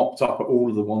sort of mopped up all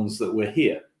of the ones that were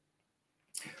here.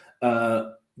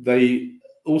 They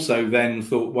also then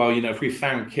thought, well, if we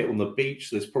found kit on the beach,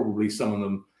 there's probably some of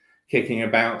them kicking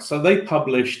about. So they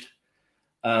published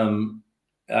a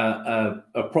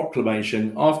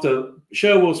proclamation after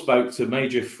Sherwell spoke to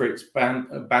Major Fritz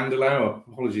Bandelau.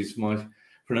 Apologies for my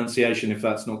pronunciation if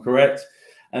that's not correct.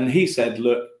 And he said,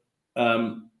 look,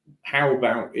 how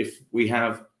about if we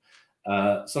have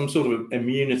some sort of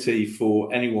immunity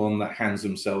for anyone that hands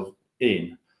themselves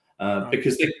in?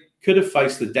 Because they could have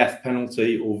faced the death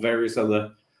penalty or various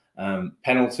other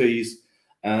penalties.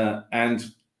 And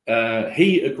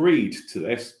he agreed to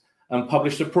this and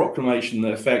published a proclamation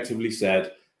that effectively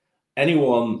said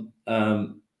anyone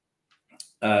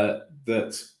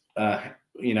that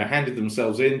handed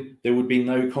themselves in, there would be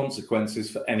no consequences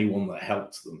for anyone that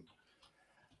helped them.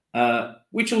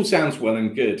 Which all sounds well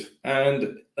and good.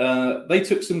 And they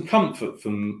took some comfort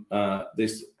from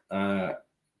this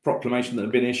proclamation that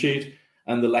had been issued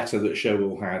and the letter that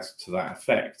Sherwell had to that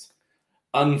effect.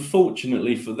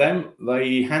 Unfortunately for them,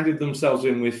 they handed themselves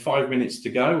in with 5 minutes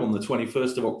to go on the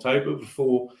 21st of October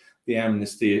before the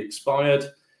amnesty expired.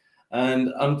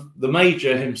 and the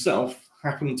major himself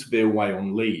happened to be away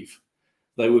on leave.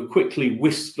 They were quickly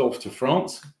whisked off to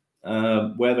France,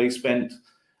 where they spent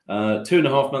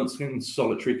 2.5 months in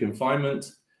solitary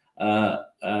confinement.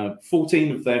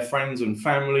 14 of their friends and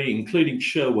family, including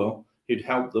Sherwell, who'd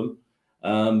helped them,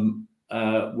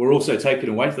 were also taken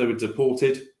away. They were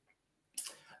deported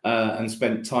and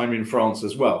spent time in France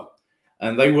as well.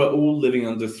 And they were all living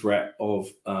under threat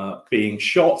of being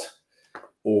shot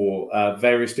or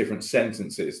various different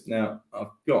sentences. Now,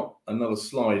 I've got another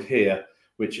slide here,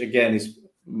 which again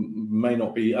may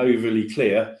not be overly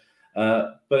clear,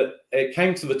 but it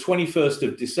came to the 21st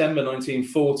of December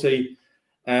 1940,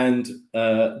 and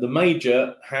the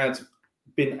major had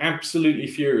been absolutely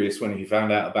furious when he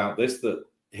found out about this, that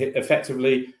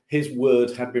effectively his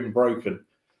word had been broken,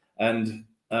 and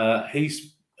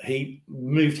he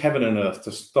moved heaven and earth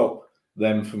to stop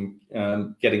them from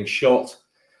getting shot.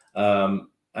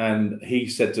 And he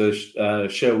said to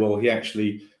Sherwell, he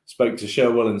actually spoke to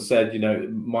Sherwell and said, you know,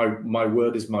 my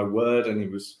word is my word, and he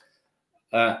was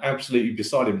absolutely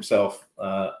beside himself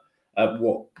at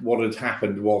what had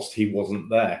happened whilst he wasn't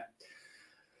there.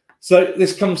 So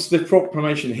this comes to the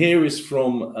proclamation. Here is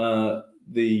from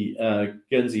the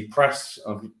Guernsey Press.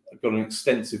 I've got an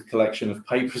extensive collection of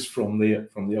papers from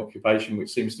the occupation,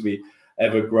 which seems to be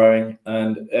ever growing,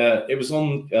 and it was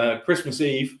on Christmas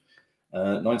Eve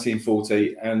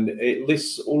 1940, and it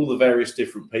lists all the various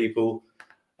different people,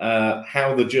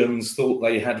 how the Germans thought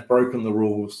they had broken the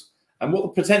rules, and what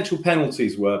the potential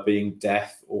penalties were, being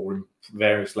death or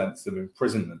various lengths of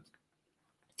imprisonment.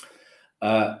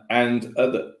 And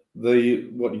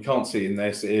what you can't see in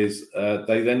this is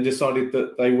they then decided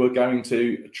that they were going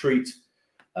to treat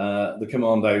the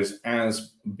commandos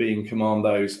as being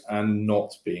commandos and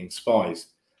not being spies.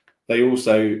 They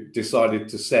also decided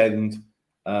to send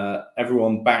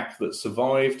everyone back that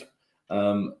survived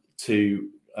to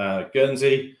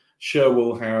Guernsey.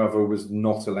 Sherwell, however, was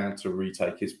not allowed to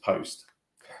retake his post.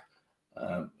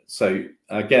 So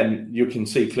again, you can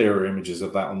see clearer images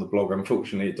of that on the blog.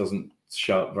 Unfortunately, it doesn't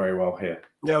show up very well here.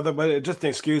 Yeah, but just an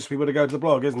excuse for people to go to the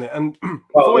blog, isn't it? And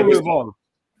before we move on,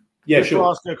 yeah, sure. To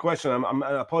ask you a question.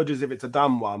 Apologies if it's a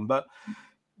dumb one, but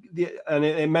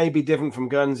it may be different from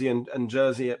Guernsey and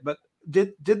Jersey. But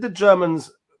did the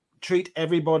Germans treat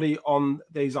everybody on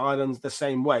these islands the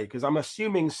same way? Because I'm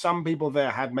assuming some people there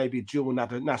had maybe dual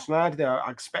nationality. I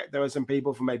expect there were some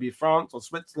people from maybe France or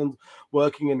Switzerland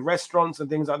working in restaurants and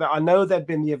things like that. I know there'd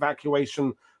been the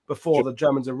evacuation before the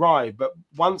Germans arrived, but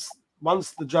once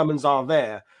the Germans are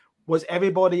there, was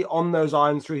everybody on those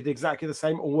islands treated exactly the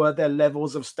same, or were there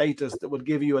levels of status that would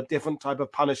give you a different type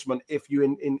of punishment if you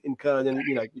incurred, and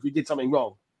if you did something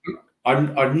wrong?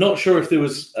 I'm not sure if there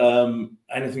was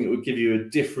anything that would give you a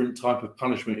different type of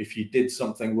punishment if you did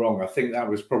something wrong. I think that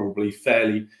was probably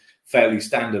fairly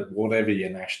standard, whatever your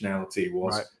nationality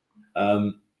was.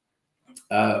 Right.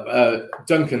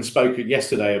 Duncan spoke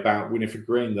yesterday about Winifred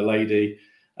Green, the lady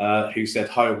who said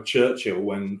Heil Churchill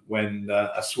when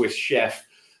a Swiss chef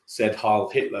said Heil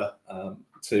Hitler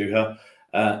to her,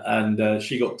 and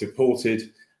she got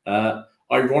deported.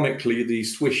 Ironically, the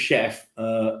Swiss chef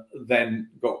then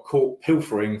got caught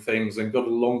pilfering things and got a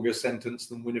longer sentence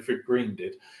than Winifred Green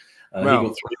did.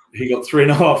 Wow. He got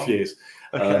 3.5 years.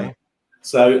 Okay.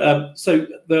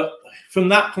 From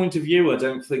that point of view, I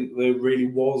don't think there really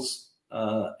was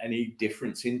any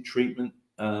difference in treatment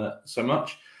so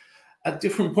much. At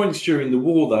different points during the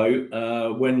war,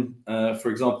 though, when, for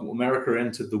example, America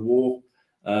entered the war,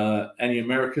 any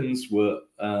Americans were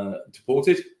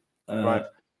deported. Right.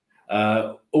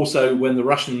 Also, when the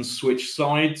Russians switched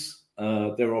sides,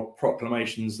 there are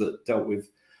proclamations that dealt with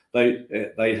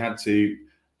they had to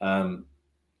go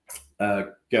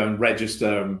and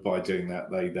register, and by doing that,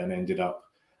 they then ended up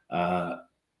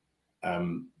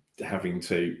having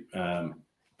to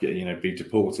be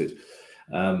deported.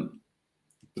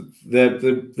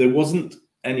 There wasn't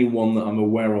anyone that I'm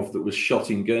aware of that was shot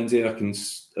in Guernsey. I can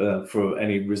for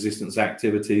any resistance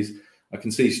activities. I can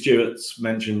see Stuart's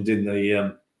mentioned in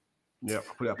the I'll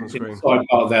put it up on screen.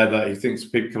 Sidebar there that he thinks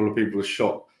a couple of people were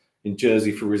shot in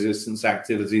Jersey for resistance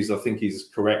activities. I think he's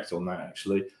correct on that,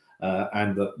 actually,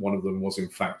 and that one of them was in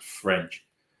fact French.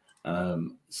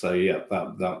 So yeah,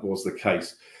 that was the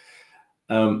case.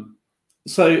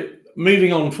 So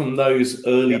moving on from those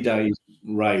early days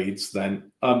raids,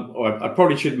 then I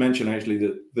probably should mention actually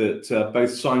that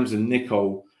both Symes and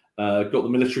Nicol got the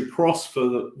Military Cross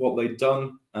for what they'd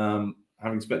done.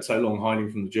 Having spent so long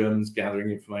hiding from the Germans, gathering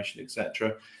information,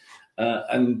 etc.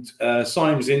 And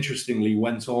Symes, interestingly,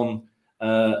 went on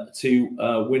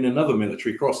to win another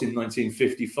military cross in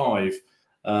 1955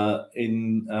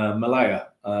 in Malaya.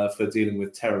 for dealing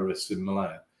with terrorists in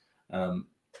Malaya,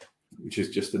 which is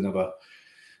just another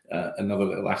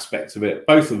little aspect of it.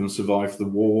 Both of them survived the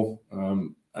war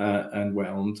and went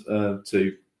on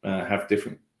to have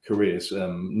different careers.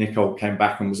 Nicole came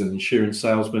back and was an insurance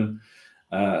salesman.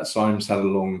 Symes had a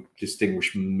long,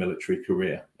 distinguished military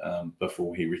career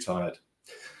before he retired.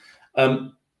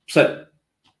 So,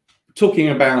 talking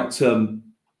about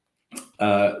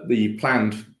the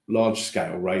planned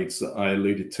large-scale raids that I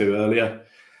alluded to earlier,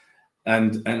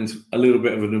 and a little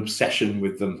bit of an obsession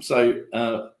with them.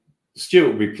 So,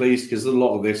 Stuart will be pleased because a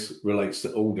lot of this relates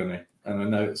to Alderney, and I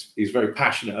know he's very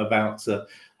passionate about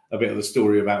a bit of the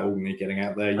story about Alderney getting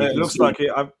out there. It looks like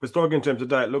I was talking to him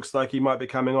today. It looks like he might be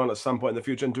coming on at some point in the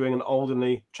future and doing an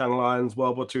Alderney Channel Islands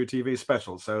World War II TV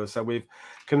special. So we've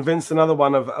convinced another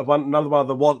one of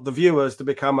the viewers to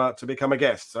become a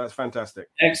guest. So that's fantastic.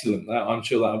 Excellent. I'm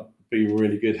sure that'll be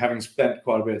really good. Having spent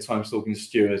quite a bit of time talking to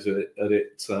Stuart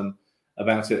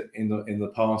about it in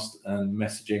the past and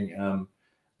messaging,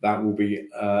 that will be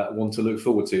one to look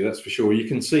forward to. That's for sure. You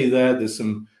can see there's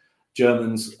some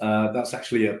Germans. That's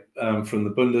actually from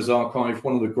the Bundesarchive.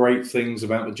 One of the great things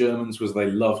about the Germans was they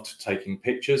loved taking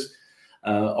pictures,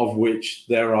 of which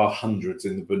there are hundreds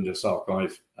in the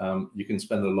Bundesarchive. You can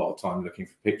spend a lot of time looking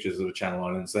for pictures of the Channel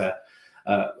Islands there.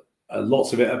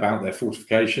 Lots of it about their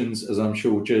fortifications, as I'm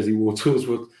sure Jersey War Tools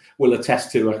will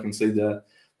attest to. I can see they're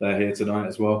here tonight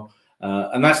as well.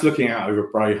 And that's looking out over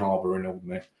Bray Harbour in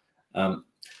Alderney.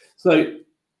 So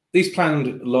these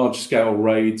planned large-scale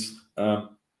raids,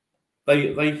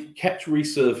 they kept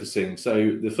resurfacing.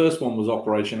 So the first one was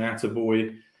Operation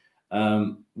Attaboy,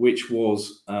 which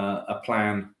was a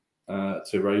plan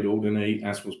to raid Alderney,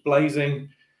 as was Blazing.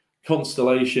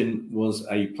 Constellation was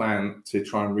a plan to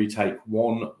try and retake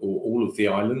one or all of the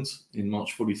islands in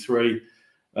March 43,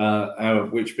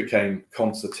 which became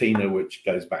Concertina, which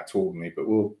goes back to Alderney. But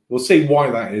we'll see why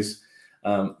that is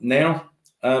now.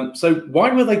 So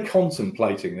why were they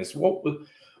contemplating this? What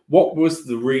was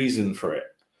the reason for it?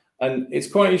 And it's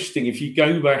quite interesting if you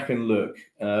go back and look,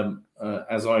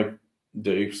 as I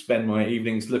do, spend my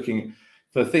evenings looking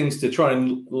for things to try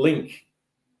and link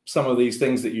some of these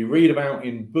things that you read about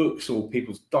in books or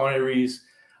people's diaries,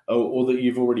 or that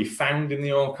you've already found in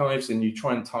the archives, and you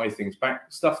try and tie things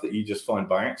back, stuff that you just find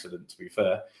by accident, to be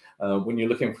fair. When you're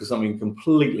looking for something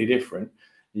completely different,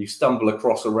 you stumble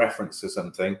across a reference to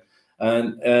something.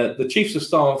 And the Chiefs of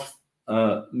Staff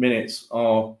minutes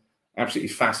are absolutely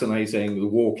fascinating. The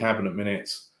War Cabinet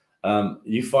minutes,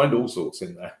 you find all sorts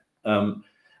in there.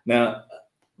 Now,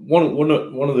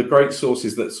 one of the great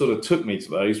sources that sort of took me to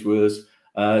those was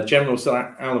General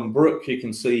Sir Alan Brooke. You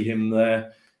can see him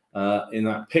there in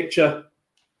that picture,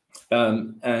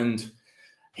 and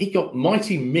he got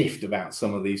mighty miffed about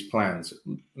some of these plans.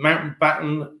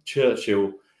 Mountbatten,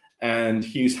 Churchill, and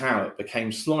Hughes Howlett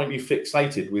became slightly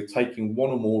fixated with taking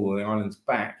one or more of the islands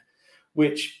back,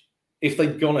 which, if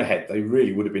they'd gone ahead, they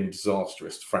really would have been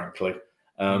disastrous, frankly.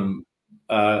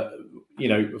 You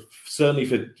know, certainly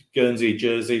for Guernsey,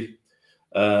 Jersey,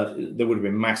 there would have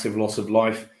been massive loss of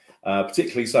life,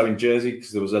 particularly so in Jersey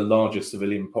because there was a larger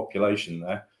civilian population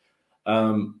there.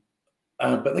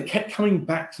 But they kept coming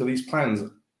back to these plans,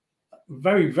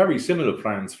 very, very similar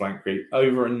plans, frankly,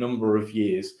 over a number of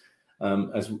years,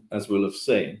 as we'll have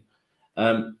seen.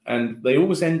 And they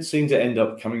always seem to end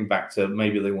up coming back to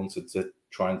maybe they wanted to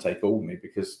try and take Alderney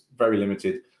because very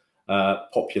limited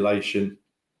population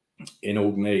in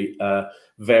Alderney,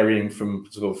 varying from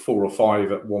sort of 4 or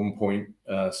 5 at one point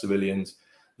civilians,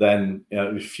 then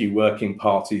a few working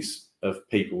parties of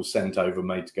people sent over,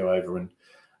 made to go over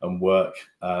and work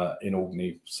in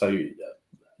Alderney. So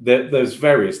there's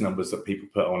various numbers that people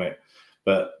put on it,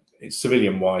 but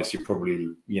civilian wise, you're probably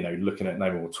looking at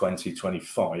no more 20,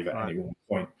 25 at any one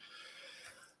point.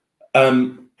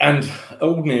 And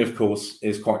Alderney, of course,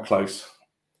 is quite close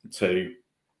to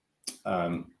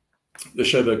the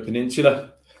Cherbourg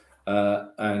Peninsula,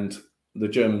 and the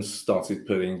Germans started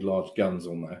putting large guns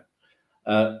on there.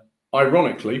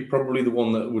 Ironically, probably the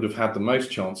one that would have had the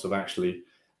most chance of actually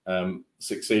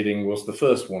succeeding was the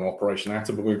first one, Operation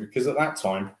Attaboy, because at that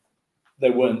time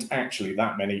there weren't actually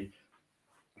that many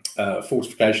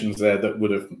fortifications there that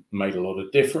would have made a lot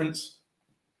of difference.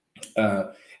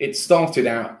 It started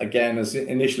out again as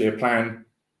initially a plan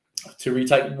to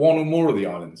retake one or more of the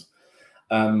islands.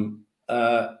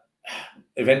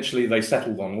 Eventually, they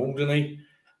settled on Alderney.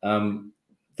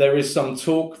 There is some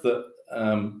talk that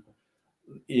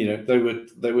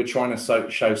they were trying to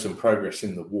show some progress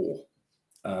in the war.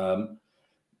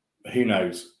 Who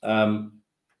knows? There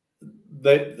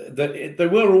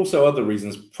were also other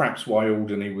reasons, perhaps, why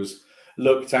Alderney was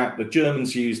looked at. The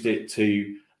Germans used it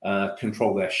to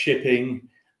control their shipping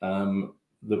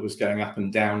that was going up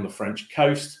and down the French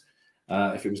coast,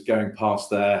 if it was going past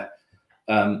there.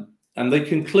 And they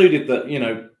concluded that, you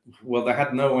know, well, they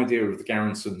had no idea of the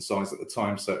garrison size at the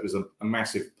time, so it was a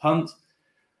massive punt.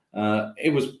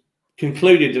 It was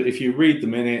concluded that if you read the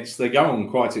minutes, they go on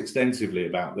quite extensively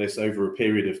about this over a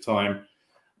period of time,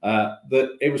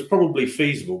 that it was probably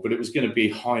feasible, but it was going to be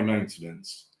high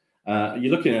maintenance.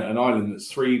 You're looking at an island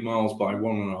that's 3 miles by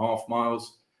 1.5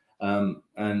 miles,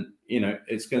 and you know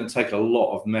it's going to take a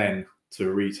lot of men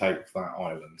to retake that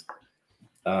island.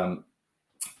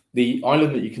 The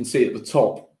island that you can see at the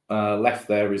top left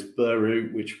there is Buru,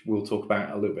 which we'll talk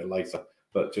about a little bit later.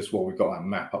 But just while we've got that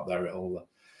map up there, it'll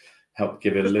help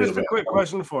give it a little bit. Just a quick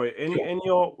question for you. In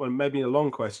your, well, maybe a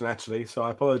long question actually, so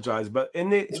I apologize. But in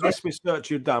this research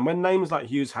you've done, when names like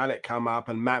Hughes Halleck come up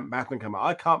and Matt Batten come up,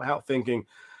 I can't help thinking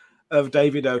of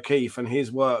David O'Keefe and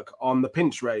his work on the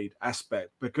pinch raid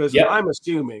aspect, because I'm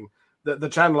assuming that the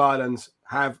Channel Islands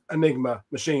have Enigma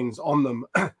machines on them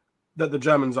that the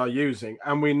Germans are using.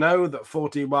 And we know that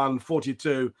 41,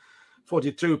 42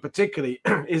 particularly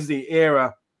is the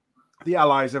era the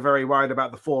Allies are very worried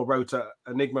about the 4-rotor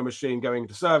Enigma machine going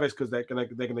into service, because they're going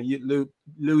to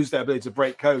lose their ability to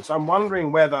break code. So I'm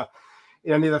wondering whether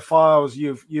in any of the files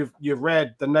you've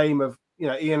read, the name of, you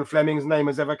know, Ian Fleming's name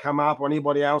has ever come up, or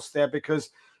anybody else there,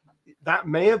 because that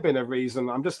may have been a reason.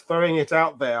 I'm just throwing it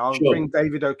out there. I'll bring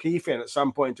David O'Keefe in at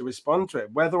some point to respond to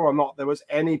it, whether or not there was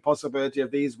any possibility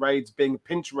of these raids being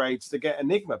pinch raids to get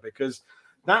Enigma, because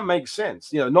that makes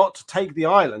sense. You know, not to take the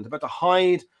island, but to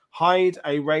hide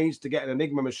a raid to get an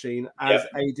Enigma machine as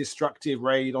a destructive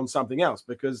raid on something else,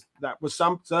 because that was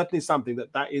certainly something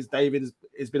that David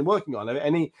has been working on.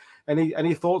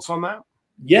 Any thoughts on that?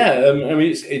 Yeah, I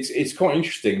mean it's quite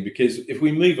interesting, because if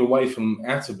we move away from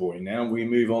Attaboy now, we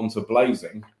move on to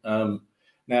Blazing.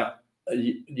 Now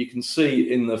you can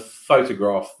see in the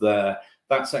photograph there,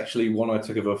 that's actually one I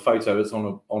took of a photo that's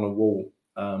on a wall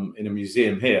in a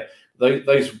museum here.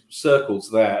 Those circles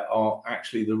there are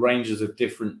actually the ranges of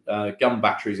different gun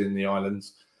batteries in the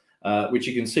islands, which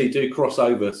you can see do cross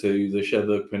over to the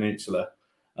Cherbourg Peninsula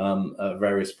at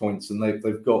various points, and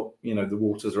they've got, you know, the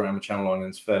waters around the Channel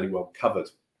Islands fairly well covered.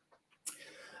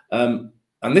 And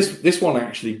this one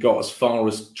actually got as far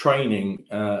as training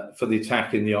for the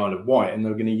attack in the Isle of Wight, and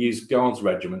they're going to use Guards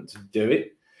Regiment to do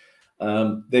it.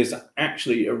 There's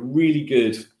actually a really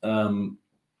good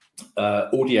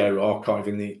audio archive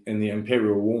in the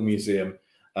Imperial War Museum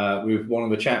with one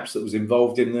of the chaps that was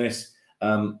involved in this.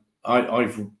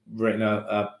 I've written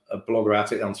a blog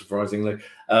about it, unsurprisingly,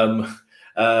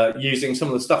 using some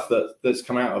of the stuff that's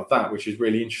come out of that, which is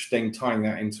really interesting, tying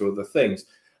that into other things.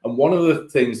 And one of the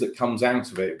things that comes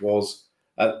out of it was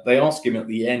they ask him at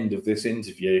the end of this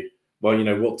interview, well, you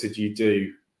know, what did you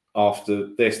do after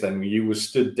this then? You were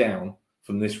stood down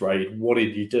from this raid. What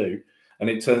did you do? And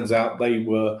it turns out they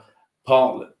were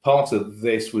part of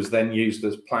this was then used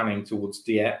as planning towards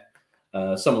Dieppe.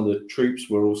 Some of the troops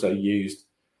were also used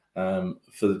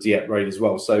for the Dieppe raid as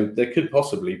well. So there could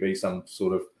possibly be some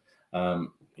sort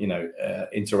of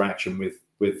interaction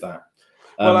with that.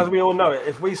 Well, as we all know,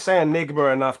 if we say Enigma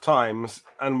enough times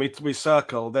and we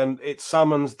circle, then it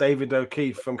summons David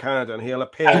O'Keefe from Canada, and he'll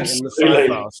appear in the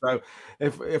sidebar. So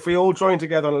if we all join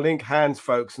together and link hands,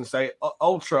 folks, and say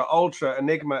Ultra,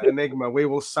 Enigma, we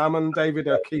will summon David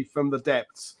O'Keefe from the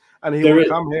depths, and he will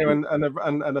come here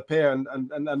and appear and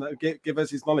give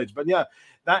us his knowledge. But yeah,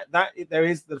 that there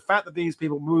is the fact that these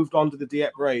people moved on to the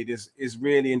Dieppe raid is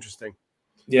really interesting.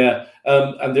 Yeah,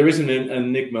 and there is an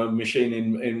Enigma machine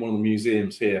in one of the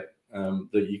museums here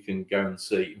that you can go and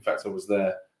see. In fact, I was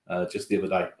there just the other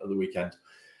day, at the weekend.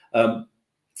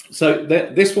 So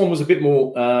this one was a bit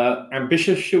more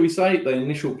ambitious, shall we say. The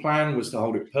initial plan was to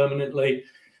hold it permanently,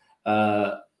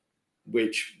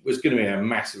 which was going to be a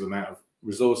massive amount of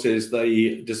resources.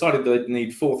 They decided they'd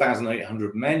need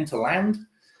 4,800 men to land,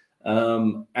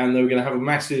 and they were going to have a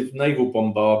massive naval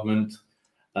bombardment,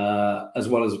 as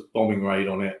well as a bombing raid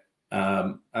on it.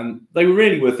 And they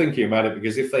really were thinking about it,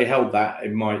 because if they held that,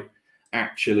 it might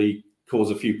actually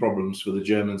cause a few problems for the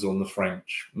Germans on the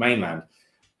French mainland.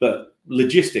 But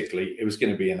logistically, it was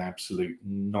going to be an absolute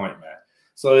nightmare.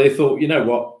 So they thought, you know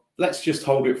what, let's just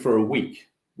hold it for a week,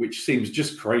 which seems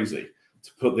just crazy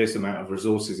to put this amount of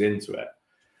resources into it.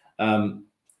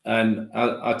 And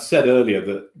I'd said earlier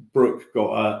that Brooke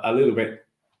got a little bit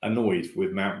annoyed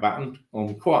with Mountbatten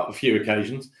on quite a few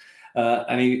occasions,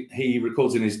 and he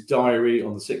records in his diary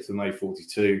on the 6th of May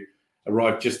 42,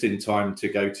 arrived just in time to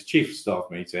go to Chief of Staff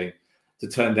meeting to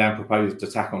turn down proposed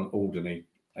attack on Alderney.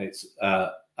 It's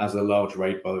as a large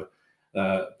raid by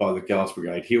the Guards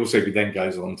Brigade. He also then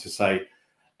goes on to say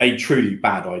a truly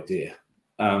bad idea.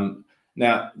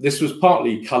 Now, this was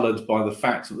partly coloured by the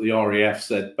fact that the RAF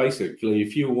said, basically,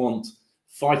 if you want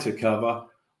fighter cover,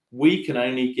 we can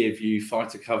only give you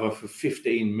fighter cover for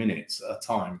 15 minutes at a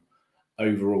time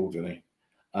over Alderney.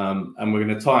 And we're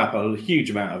going to tie up a huge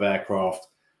amount of aircraft.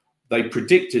 They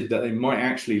predicted that they might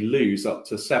actually lose up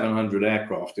to 700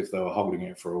 aircraft if they were holding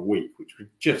it for a week, which would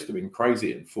just have been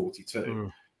crazy in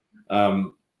 42.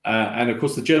 And of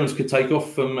course, the Germans could take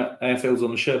off from airfields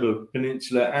on the Cherbourg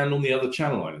Peninsula and on the other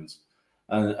Channel Islands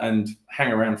and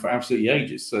hang around for absolutely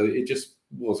ages. So it just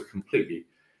was a completely,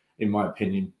 in my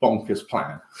opinion, bonkers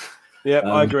plan. Yeah,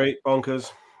 I agree.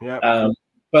 Bonkers. Yeah.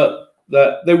 But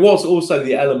there was also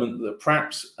the element that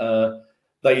perhaps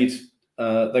they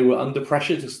were under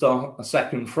pressure to start a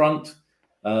second front.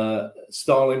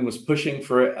 Stalin was pushing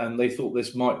for it, and they thought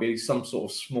this might be some sort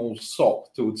of small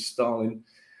sop towards Stalin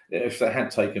if they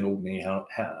had taken Alderney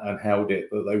and held it,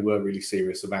 that they were really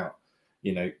serious about,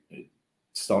 you know,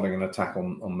 starting an attack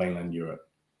on mainland Europe.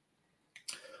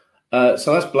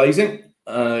 So that's blazing.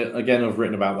 Again, I've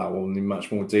written about that one in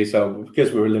much more detail.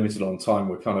 Because we were limited on time,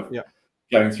 we're kind of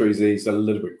going through these a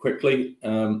little bit quickly.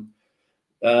 Then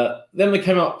they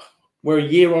came up, we're a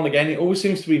year on again. It always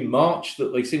seems to be March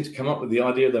that they seem to come up with the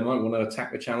idea they might want to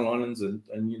attack the Channel Islands and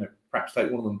you know, perhaps take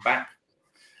one of them back.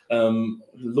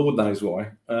 Lord knows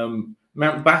why.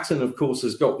 Mountbatten, of course,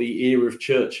 has got the ear of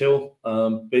Churchill,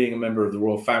 being a member of the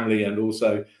royal family and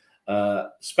also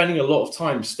spending a lot of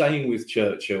time staying with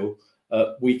Churchill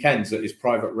weekends at his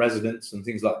private residence and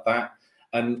things like that.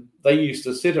 And they used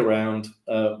to sit around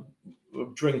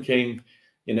drinking,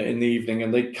 you know, in the evening,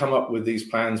 and they'd come up with these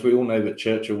plans. We all know that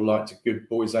Churchill liked a good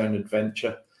boy's own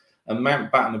adventure, and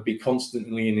Mountbatten would be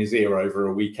constantly in his ear over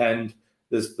a weekend.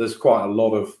 There's quite a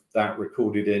lot of that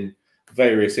recorded in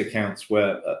various accounts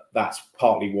where that's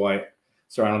partly why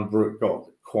Sir Alan Brooke got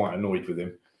quite annoyed with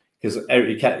him, because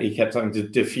he kept having to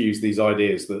diffuse these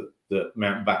ideas that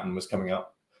Mountbatten was coming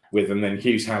up with, and then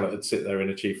Hughes Hallett would sit there in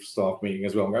a chief of staff meeting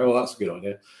as well and go, "Oh, that's a good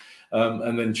idea."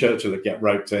 And then Churchill would get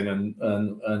roped in,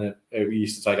 and it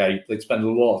used to take they'd spend a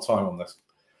lot of time on this.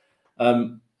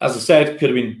 As I said, it could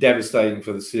have been devastating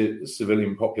for the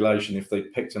civilian population if they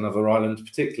picked another island,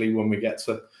 particularly when we get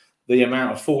to the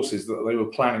amount of forces that they were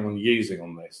planning on using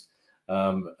on this.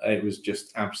 It was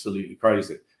just absolutely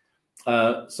crazy.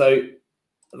 So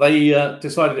they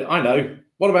decided, I know,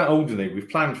 what about Alderney? We've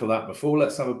planned for that before.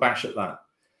 Let's have a bash at that.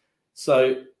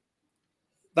 So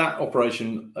that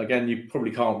operation, again, you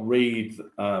probably can't read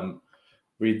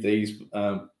these,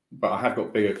 but I have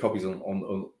got bigger copies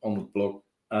on the blog.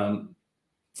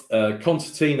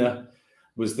 Concertina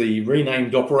was the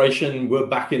renamed operation. We're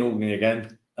back in Alderney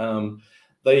again.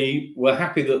 They were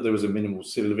happy that there was a minimal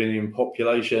civilian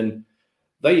population.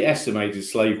 They estimated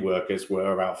slave workers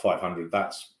were about 500.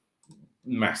 That's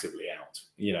massively out,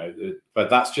 you know, but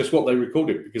that's just what they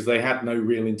recorded because they had no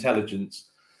real intelligence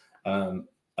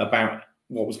about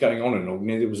what was going on in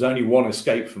Alderney. There was only one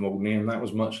escape from Alderney, and that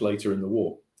was much later in the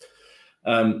war.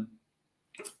 And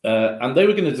they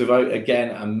were going to devote, again,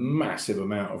 a massive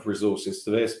amount of resources to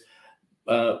this.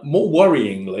 More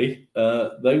worryingly,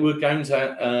 they were going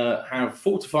to have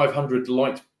 400 to 500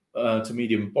 light to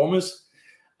medium bombers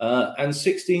and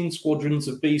 16 squadrons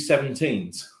of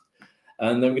B-17s.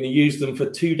 And they're going to use them for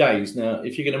 2 days. Now,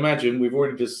 if you can imagine, we've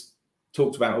already just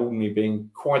talked about Alderney being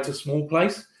quite a small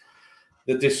place.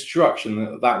 The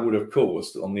destruction that would have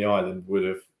caused on the island would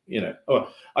have, you know,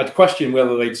 I'd question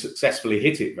whether they'd successfully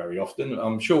hit it very often.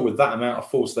 I'm sure with that amount of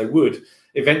force, they would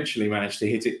eventually manage to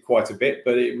hit it quite a bit,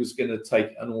 but it was going to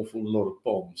take an awful lot of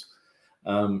bombs.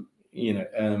 You know,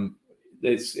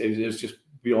 it was just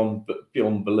beyond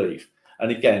belief.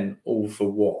 And again, all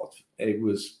for what? It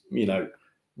was, you know,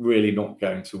 really not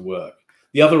going to work.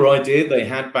 The other idea they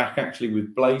had back actually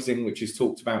with blazing, which is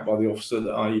talked about by the officer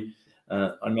that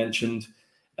I mentioned,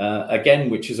 again,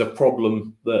 which is a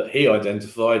problem that he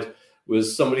identified,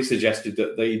 was somebody suggested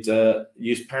that they'd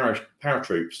use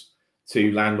paratroops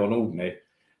to land on Alderney.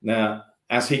 Now,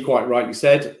 as he quite rightly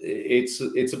said,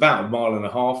 it's about 1.5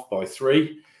 miles by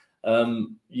 3.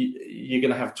 You're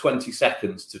going to have 20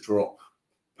 seconds to drop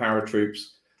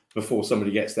paratroops before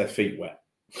somebody gets their feet wet.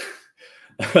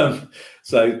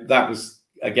 So that was,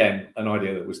 again, an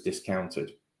idea that was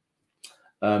discounted.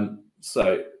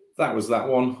 So that was that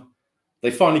one.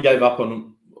 They finally gave up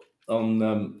on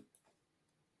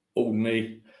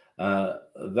Alderney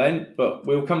then, but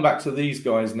we'll come back to these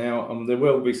guys now. There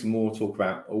will be some more talk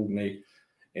about Alderney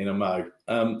in a mo.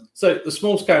 So the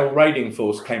small-scale raiding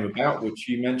force came about, which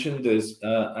you mentioned is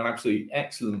an absolutely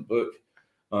excellent book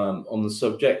on the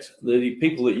subject. The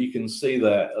people that you can see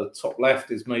there at the top left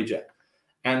is Major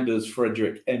Anders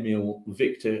Frederick Emil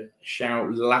Victor Schau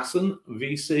Lassen,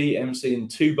 VC, MC in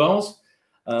 2 bars.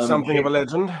 Something of a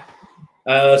legend.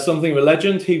 Something of a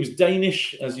legend. He was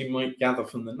Danish, as you might gather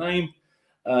from the name.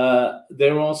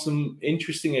 There are some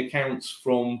interesting accounts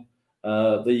from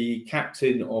the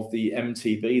captain of the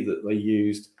MTB that they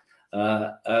used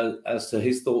as to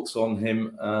his thoughts on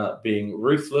him being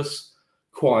ruthless,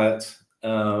 quiet,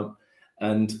 and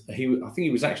I think he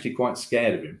was actually quite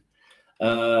scared of him.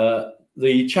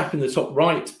 The chap in the top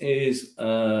right is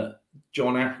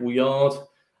John Appleyard,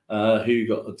 who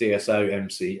got the DSO,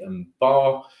 MC, and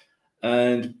bar.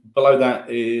 And below that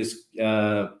is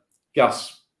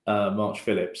Gus March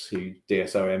Phillips, who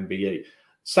DSO MBE.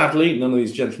 Sadly, none of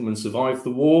these gentlemen survived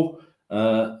the war.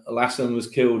 Lassen was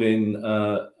killed in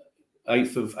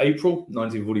 8th of April,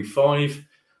 1945.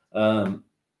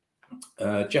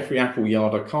 Jeffrey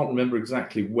Appleyard, I can't remember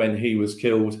exactly when he was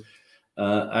killed.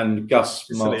 And Gus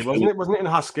March, wasn't it in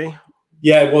Husky?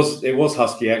 Yeah, it was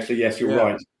Husky, actually. Yes, you're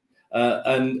right.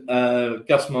 And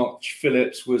Gus March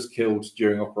Phillips was killed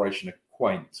during Operation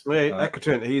Acquaint.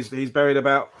 Egerton, he's buried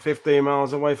about 15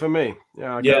 miles away from me.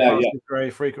 Yeah, I go very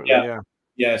frequently.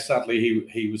 Yeah. Sadly,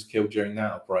 he was killed during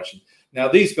that operation. Now,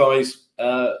 these guys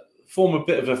form a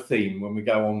bit of a theme when we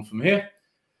go on from here.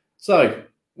 So,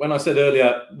 when I said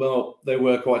earlier, well, there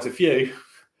were quite a few.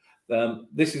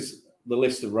 This is the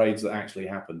list of raids that actually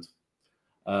happened.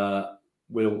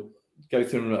 We'll go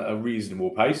through a reasonable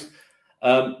pace.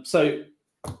 So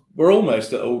we're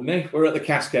almost at Alderney. We're at the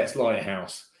Casquettes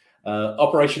Lighthouse.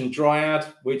 Operation Dryad,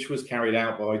 which was carried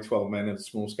out by 12 men in a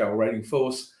small-scale raiding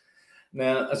force.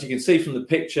 Now, as you can see from the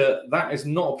picture, that is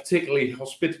not a particularly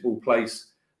hospitable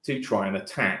place to try and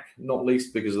attack, not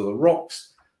least because of the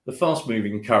rocks, the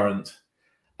fast-moving current,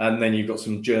 and then you've got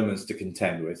some Germans to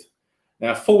contend with.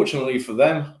 Now, fortunately for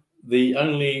them, the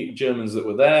only Germans that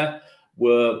were there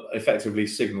were effectively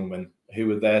signalmen who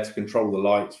were there to control the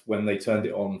light when they turned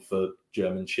it on for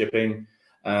German shipping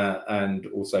and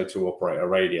also to operate a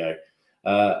radio.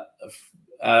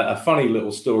 A funny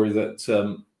little story that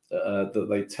that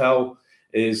they tell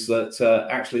is that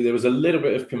actually there was a little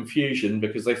bit of confusion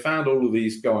because they found all of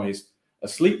these guys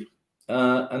asleep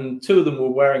and 2 of them were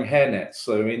wearing hairnets,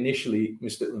 so initially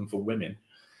mistook them for women,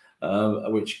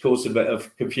 which caused a bit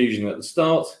of confusion at the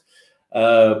start.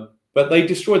 But they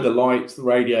destroyed the lights, the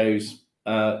radios,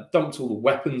 dumped all the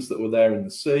weapons that were there in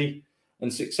the sea,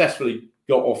 and successfully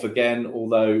got off again,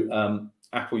 although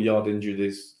Appleyard injured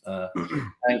his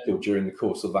ankle during the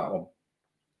course of that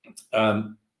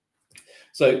one.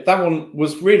 So that one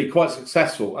was really quite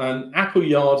successful, and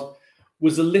Appleyard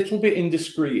was a little bit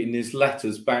indiscreet in his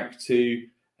letters back to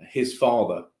his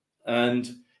father, and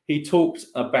he talked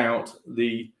about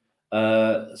the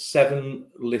 7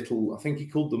 little, I think he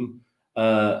called them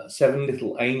 7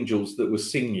 little angels that were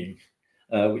singing,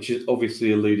 which is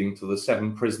obviously alluding to the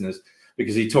 7 prisoners,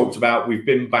 because he talked about we've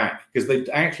been back, because they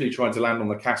actually tried to land on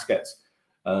the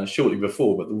Casquettes shortly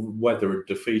before, but the weather had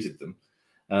defeated them.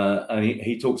 And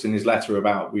he talks in his letter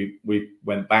about we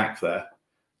went back there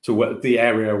to the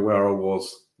area where I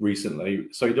was recently.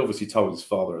 So he'd obviously told his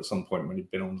father at some point when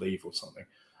he'd been on leave or something,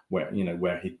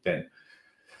 where he'd been.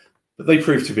 But they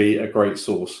proved to be a great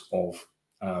source of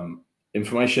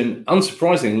information.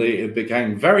 Unsurprisingly, it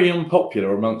became very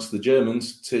unpopular amongst the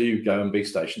Germans to go and be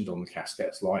stationed on the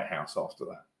Casquettes Lighthouse after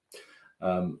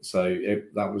that. So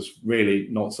that was really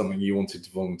not something you wanted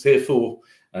to volunteer for,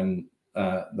 and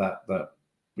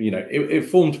it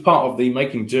formed part of the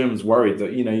making Germans worried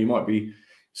that you might be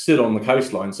stood on the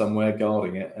coastline somewhere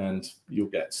guarding it and you'll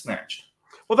get snatched.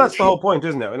 Well, that's the whole point,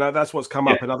 isn't it? And that's what's come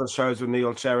up in other shows with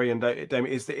Neil Cherry and Damien,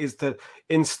 is to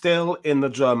instill in the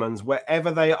Germans,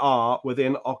 wherever they are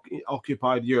within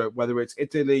occupied Europe, whether it's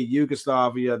Italy,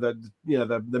 Yugoslavia,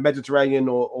 the Mediterranean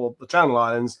or the Channel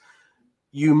Islands,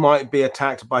 you might be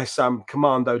attacked by some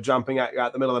commando jumping at you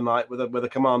at the middle of the night with a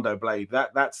commando blade.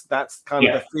 That's kind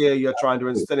of the fear you're trying to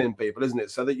instill in people, isn't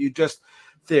it? So that you just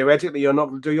theoretically you're not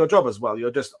going to do your job as well.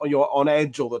 You're on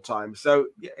edge all the time. So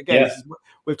again, this is what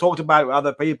we've talked about with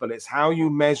other people. It's how you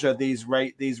measure these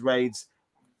raids,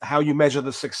 how you measure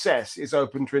the success is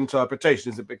open to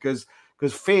interpretation. Is it because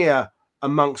fear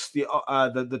amongst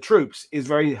the troops is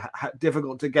very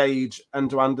difficult to gauge and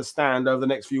to understand over the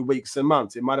next few weeks and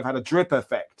months. It might have had a drip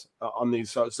effect on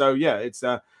these. So yeah, it's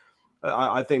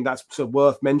I think that's sort of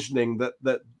worth mentioning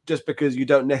that just because you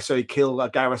don't necessarily kill a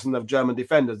garrison of German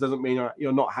defenders doesn't mean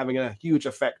you're not having a huge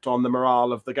effect on the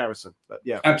morale of the garrison. But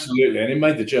yeah, absolutely, and it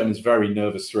made the Germans very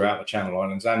nervous throughout the Channel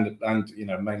Islands and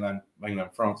mainland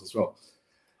France as well.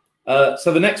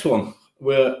 So the next one,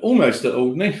 we're almost at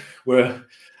Alderney, where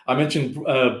I mentioned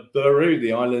Buru,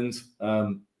 the island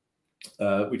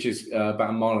which is about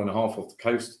a mile and a half off the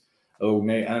coast of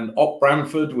Alderney. And Op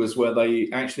Bramford was where they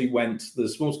actually went, the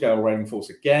small-scale raiding force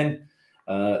again,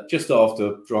 just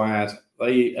after Dryad.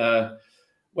 They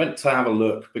went to have a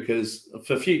look because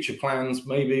for future plans,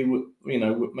 maybe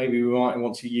maybe we might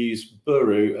want to use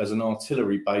Buru as an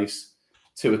artillery base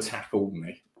to attack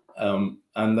Alderney.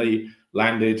 And they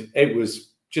landed. It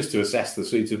was just to assess the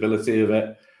suitability of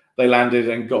it. They landed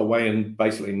and got away, and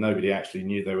basically nobody actually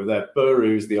knew they were there.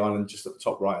 Buru is the island just at the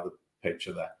top right of the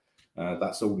picture there.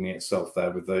 That's Alderney itself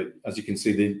there, with the, as you can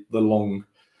see, the long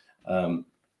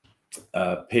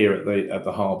pier at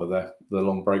the harbour there, the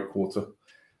long breakwater.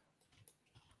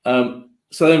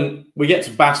 So then we get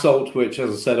to Basalt, which,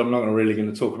 as I said, I'm not really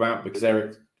going to talk about because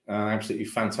Eric, absolutely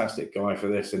fantastic guy for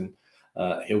this, and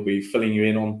he'll be filling you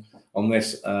in on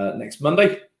this next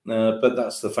Monday. But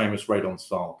that's the famous raid on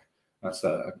Sark. That's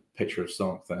a picture of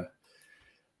Sark there.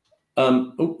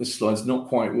 Oh, this slide's not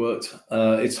quite worked.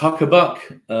 It's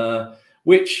Huckabuck,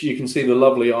 which you can see the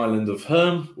lovely island of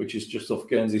Herm, which is just off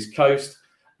Guernsey's coast,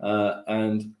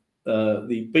 and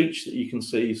the beach that you can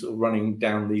see sort of running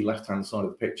down the left-hand side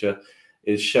of the picture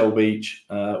is Shell Beach,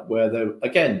 where there,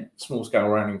 again,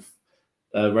 small-scale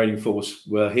raiding force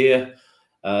were here.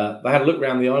 They had a look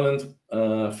around the island,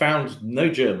 found no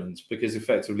Germans, because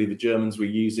effectively the Germans were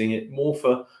using it more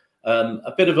for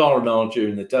a bit of R&R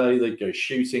during the day. They'd go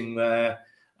shooting there,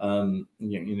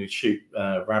 shoot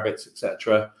rabbits,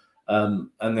 etc. And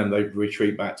then they'd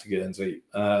retreat back to Guernsey.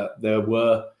 There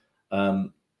were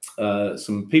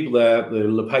some people there, the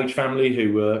LePage family,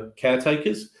 who were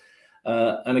caretakers.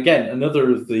 And again,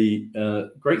 another of the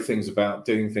great things about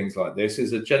doing things like this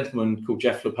is a gentleman called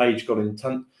Jeff LePage got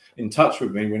in touch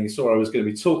with me when he saw I was going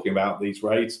to be talking about these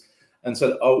raids, and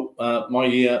said, "Oh,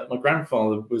 my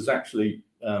grandfather was actually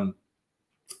on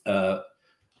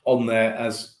there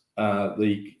as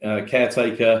the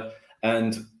caretaker,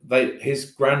 and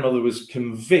his grandmother was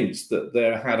convinced that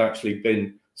there had actually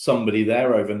been somebody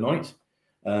there overnight,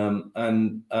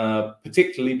 and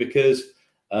particularly because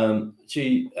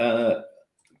she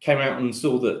came out and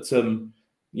saw that some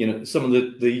of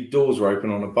the doors were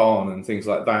open on a barn and things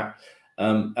like that,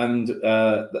 and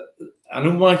an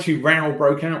almighty row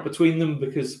broke out between them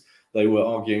because they were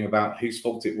arguing about whose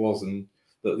fault it was and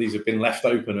that these had been left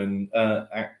open, and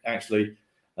actually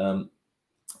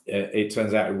it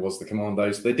turns out it was the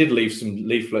Commandos. They did leave some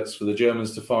leaflets for the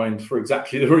Germans to find for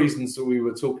exactly the reasons that we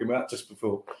were talking about just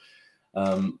before.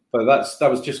 But that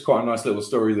was just quite a nice little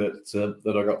story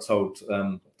that I got told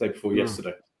the day before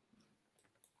yesterday.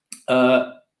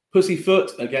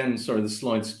 Pussyfoot, again, sorry, the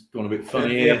slide's gone a bit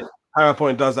funny here.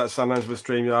 PowerPoint does that sometimes with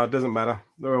StreamYard. It doesn't matter.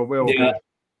 We're all good.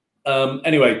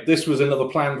 Anyway, this was another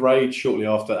planned raid shortly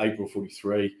after April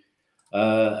 43.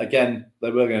 Again,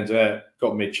 they were going to do it,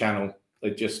 got mid-channel.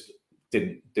 They just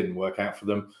didn't work out for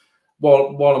them.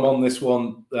 While I'm on this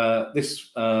one,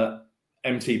 this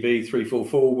MTB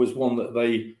 344 was one that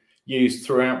they used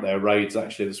throughout their raids,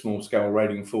 actually, the small-scale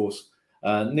raiding force,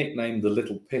 nicknamed the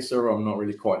Little Pisser. I'm not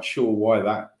really quite sure why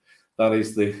that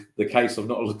is the case. I've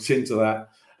not looked into that.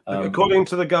 According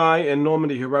to the guy in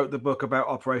Normandy who wrote the book about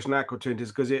Operation Aquatint, is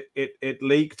because it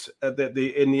leaked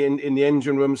in the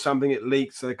engine room. Something it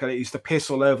leaked, so it used to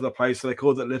piss all over the place. So they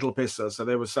called it Little Pisser. So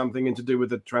there was something to do with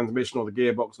the transmission or the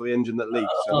gearbox or the engine that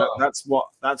leaked. So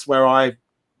that's where I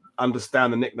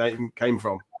understand the nickname came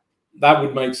from. That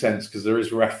would make sense because there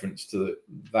is reference to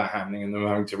that happening and them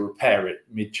having to repair it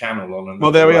mid-channel on.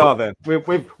 Well, there we are then.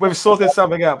 We've sorted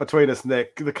something out between us,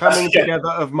 Nick. The coming together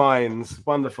of minds.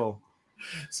 Wonderful.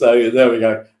 So there we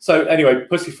go. So anyway,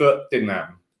 Pussyfoot didn't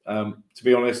happen. To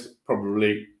be honest,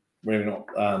 probably really not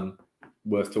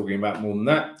worth talking about more than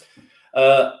that.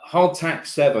 Hardtack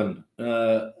 7.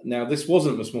 Now, this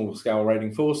wasn't a small-scale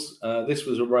raiding force. This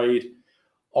was a raid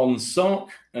on Sark.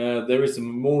 There is a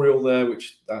memorial there,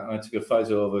 which I took a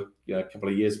photo of a couple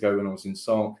of years ago when I was in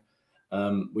Sark,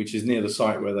 which is near the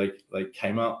site where they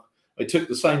came up. They took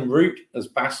the same route as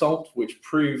Basalt, which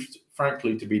proved,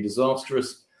 frankly, to be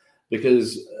disastrous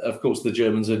because, of course, the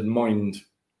Germans had mined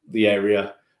the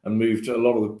area and moved a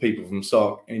lot of the people from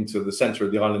Sark into the centre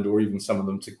of the island, or even some of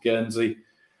them to Guernsey.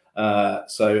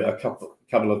 So a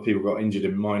couple of people got injured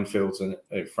in minefields, and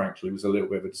it frankly was a little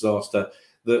bit of a disaster.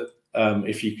 That I'm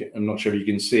not sure if you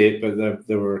can see it, but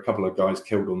there were a couple of guys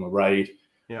killed on the raid.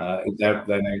 Yeah. Their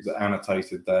names are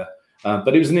annotated there.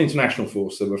 But it was an international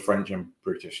force. There were French and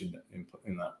British in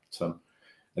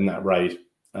that raid.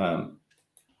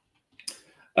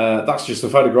 That's just a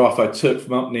photograph I took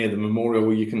from up near the memorial,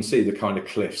 where you can see the kind of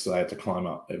cliffs they had to climb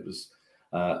up. It was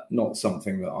not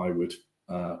something that I would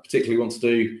particularly want to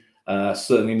do.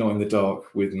 Certainly not in the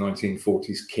dark with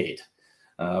 1940s kit.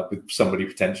 with somebody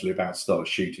potentially about to start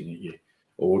shooting at you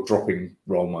or dropping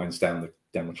roll mines down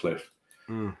the cliff.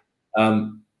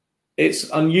 It's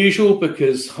unusual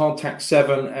because Hardtack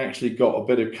 7 actually got a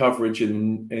bit of coverage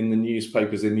in the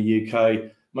newspapers in the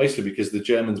UK, mostly because the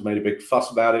Germans made a big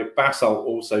fuss about it. Basalt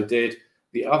also did.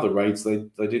 The other raids they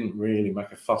didn't really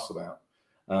make a fuss about.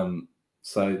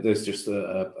 So there's just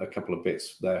a couple of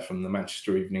bits there from the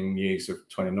Manchester Evening News of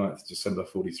 29th December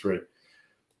 43.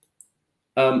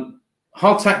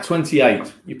 Hardtack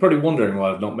 28. You're probably wondering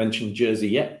why I've not mentioned Jersey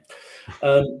yet.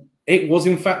 It was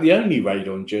in fact the only raid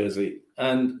on Jersey,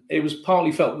 and it was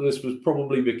partly felt that this was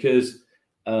probably because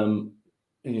some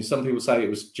people say it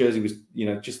was Jersey was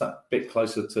just that bit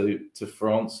closer to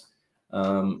France,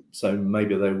 so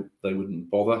maybe they wouldn't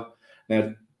bother.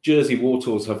 Now Jersey War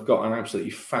Tours have got an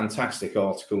absolutely fantastic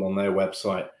article on their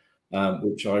website,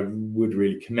 which I would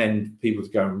really commend people to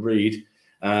go and read.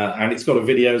 And it's got a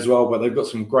video as well, but they've got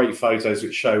some great photos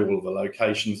which show all of the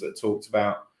locations that are talked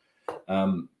about.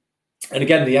 And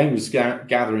again, the aim was to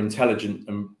gather intelligence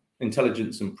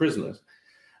and prisoners.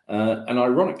 And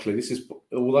ironically,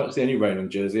 although it's the only raid on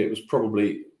Jersey, it was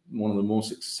probably one of the more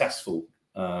successful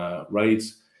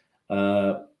raids.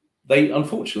 They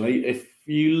unfortunately, if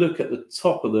you look at the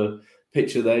top of the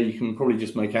picture there, you can probably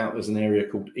just make out there's an area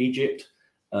called Egypt,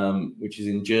 which is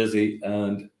in Jersey,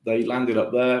 and they landed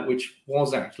up there, which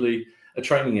was actually a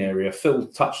training area. Phil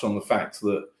touched on the fact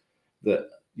that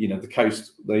the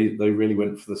coast, they really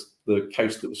went for the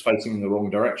coast that was facing in the wrong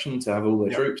direction to have all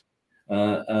their troops.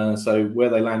 So where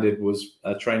they landed was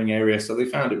a training area. So they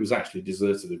found it was actually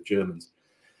deserted of Germans.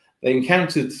 They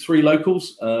encountered 3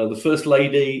 locals. The first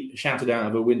lady shouted out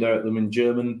of a window at them in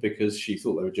German because she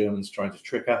thought they were Germans trying to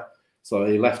trick her. So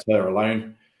they left her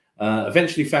alone.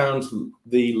 Eventually found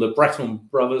the Le Breton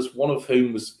brothers, one of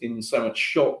whom was in so much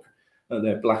shock at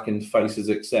their blackened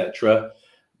faces, etc.,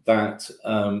 that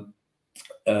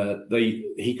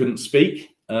he couldn't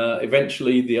speak.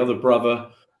 Eventually, the other brother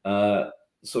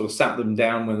sort of sat them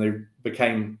down when they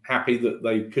became happy that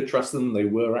they could trust them. They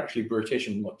were actually British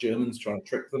and not Germans trying to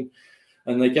trick them.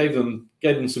 And they gave them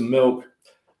some milk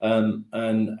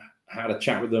and had a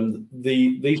chat with them.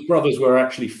 These brothers were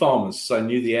actually farmers, so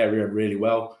knew the area really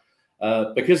well.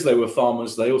 Because they were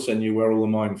farmers, they also knew where all the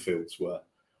minefields were,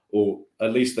 or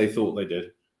at least they thought they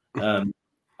did.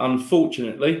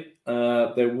 Unfortunately,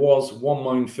 there was one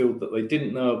minefield that they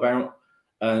didn't know about,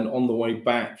 and on the way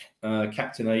back,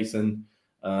 Captain Aiton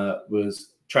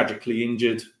was tragically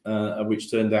injured, which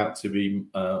turned out to be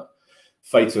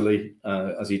fatally,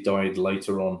 as he died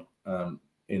later on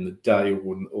in the day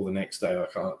or the next day. I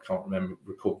can't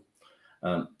recall.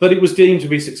 But it was deemed to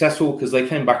be successful because they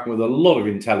came back with a lot of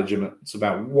intelligence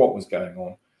about what was going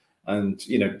on, and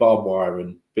barbed wire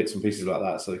and bits and pieces like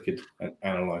that, so they could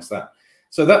analyze that.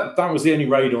 So that was the only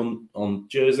raid on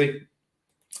Jersey.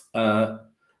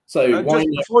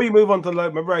 Before you move on to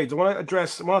local raids, I want to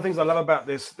address one of the things I love about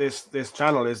this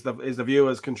channel is the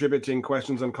viewers contributing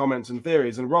questions and comments and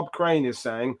theories. And Rob Crane is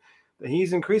saying that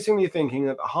he's increasingly thinking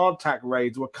that the hardtack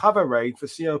raids were cover raid for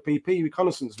COPP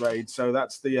reconnaissance raids. So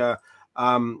that's the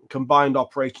combined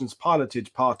operations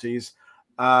pilotage parties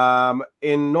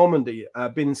in Normandy.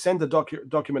 Been sent a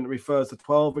document that refers to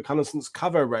 12 reconnaissance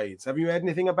cover raids. Have you heard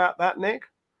anything about that, Nick?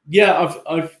 Yeah,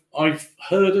 I've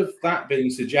heard of that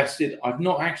being suggested. I've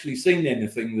not actually seen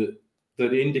anything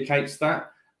that indicates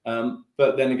that.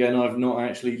 But then again, I've not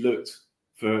actually looked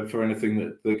for anything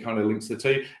that kind of links the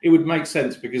two. It would make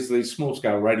sense because the small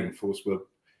scale raiding force were,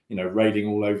 raiding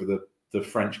all over the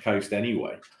French coast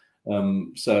anyway.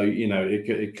 So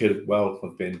it could well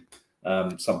have been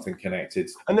something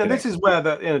connected. And then this is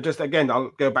where just again, I'll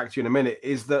go back to you in a minute,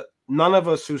 is that none of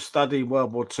us who study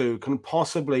World War II can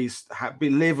possibly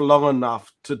live long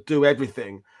enough to do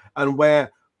everything, and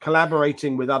where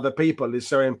collaborating with other people is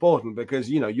so important because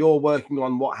you're working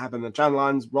on what happened in the Channel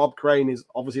Islands. Rob Crane is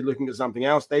obviously looking at something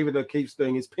else. David O'Keefe's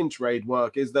doing his pinch raid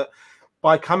work. Is that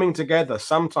by coming together,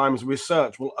 sometimes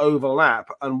research will overlap,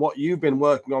 and what you've been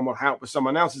working on will help with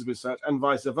someone else's research, and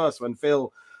vice versa. And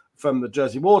Phil from the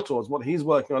Jersey War Tours, what he's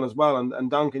working on as well,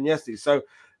 and Duncan yesterday. So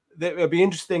it would be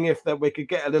interesting if that we could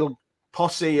get a little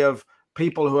posse of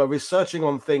people who are researching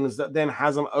on things that then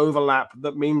has an overlap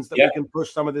that means that we can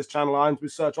push some of this Channel Islands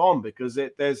research on, because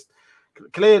there's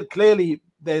clearly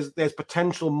there's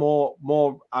potential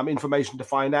more information to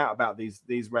find out about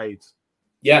these raids.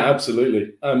 Yeah,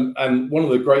 absolutely. And one of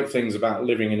the great things about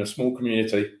living in a small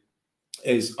community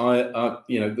is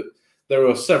there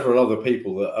are several other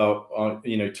people that are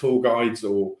tour guides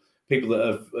or people that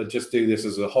have just do this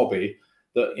as a hobby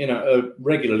that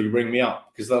regularly ring me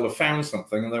up because they'll have found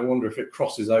something and they wonder if it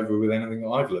crosses over with anything that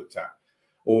I've looked at.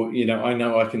 or I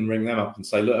know I can ring them up and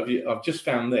say, look, I've just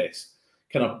found this.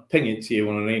 Can I ping it to you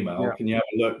on an email? Yeah. Can you have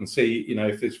a look and see,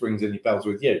 if this rings any bells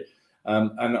with you?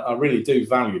 And I really do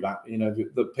value that,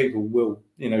 that people will,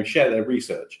 share their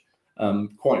research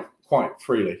quite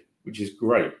freely, which is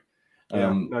great.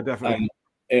 No, definitely.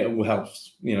 And it all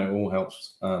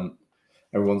helps,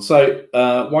 everyone. So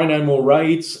why no more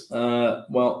raids?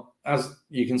 Well, as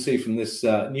you can see from this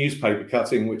newspaper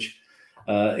cutting, which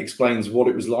explains what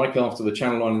it was like after the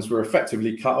Channel Islands were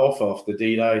effectively cut off after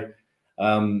D-Day.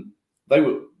 They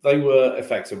were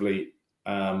effectively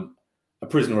a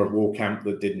prisoner of war camp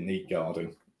that didn't need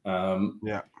guarding.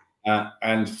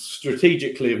 And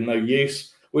strategically of no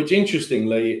use, which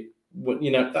interestingly,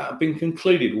 that had been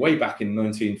concluded way back in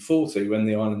 1940 when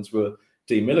the islands were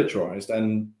demilitarized,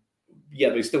 and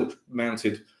yet they still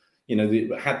mounted, they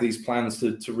had these plans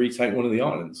to retake one of the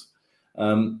islands.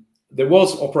 There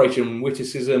was Operation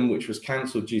Witticism, which was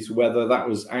cancelled due to weather. That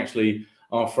was actually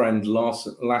our friend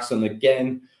Lassen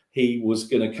again. He was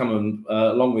going to come and,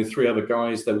 along with 3 other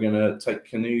guys, they were going to take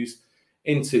canoes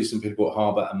into St. Peterborough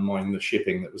Harbour and mine the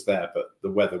shipping that was there. But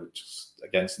the weather was just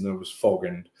against them. There was fog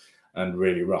and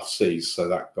really rough seas. So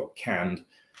that got canned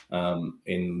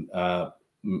in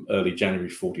early January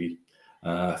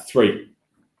 43.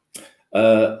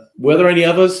 Were there any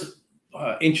others?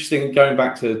 Interesting, going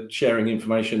back to sharing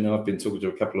information. I've been talking to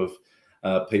a couple of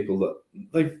people that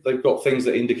they've got things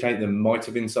that indicate there might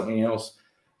have been something else,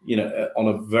 on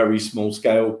a very small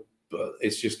scale, but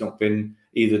it's just not been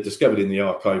either discovered in the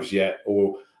archives yet,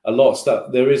 or a lot of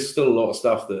stuff. There is still a lot of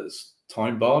stuff that's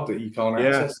time barred that you can't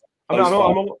access.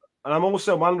 I'm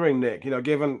also wondering, Nick,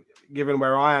 given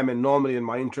where I am in Normandy and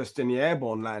my interest in the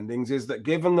airborne landings, is that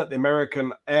given that the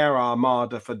American Air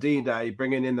Armada for D-Day,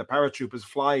 bringing in the paratroopers,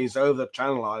 flies over the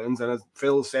Channel Islands, and as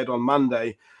Phil said on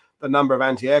Monday, the number of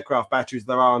anti-aircraft batteries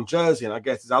there are on Jersey, and I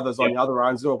guess there's others on the other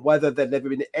islands, or whether there'd never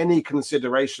been any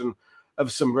consideration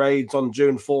of some raids on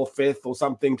June 4th, 5th, or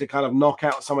something to kind of knock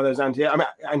out some of those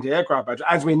anti-aircraft batteries.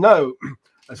 As we know,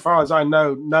 as far as I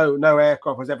know, no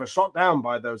aircraft was ever shot down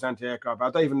by those anti-aircraft. I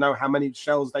don't even know how many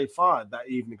shells they fired that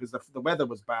evening because the weather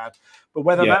was bad. But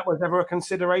whether that was ever a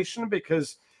consideration,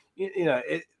 because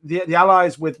the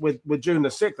Allies with June the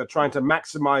 6th are trying to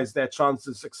maximize their chances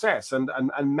of success, and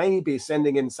maybe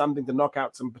sending in something to knock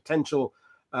out some potential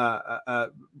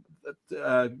batteries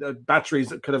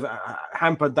that could have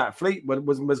hampered that fleet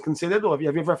was considered. Or have you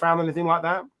ever found anything like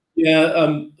that?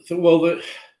 Yeah.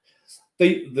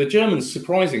 The Germans,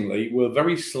 surprisingly, were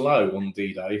very slow on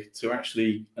D-Day to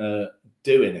actually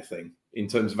do anything in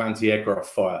terms of anti-aircraft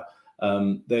fire.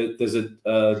 There's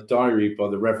a diary by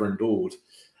the Reverend Ord,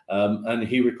 and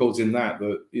he records in that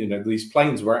these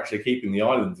planes were actually keeping the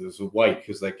islanders awake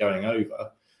as they're going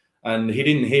over, and he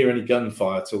didn't hear any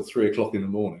gunfire till 3 o'clock in the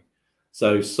morning.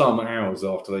 So some hours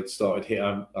after they'd started hitting,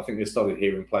 I think they started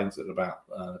hearing planes at about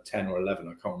 10 or 11.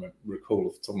 I can't recall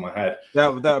off the top of my head.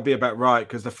 That would be about right,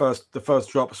 because the first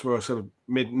drops were sort of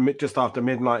just after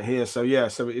midnight here. So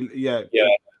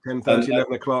 10:30,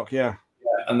 11 o'clock. Yeah,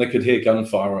 and they could hear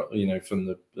gunfire, from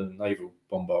the naval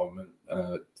bombardment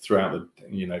throughout the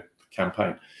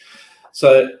campaign.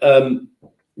 So so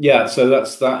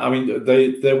that's that. I mean,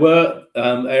 there were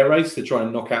air raids to try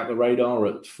and knock out the radar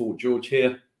at Fort George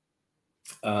here.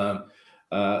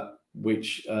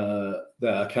 Which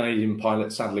the Canadian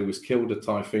pilot sadly was killed, a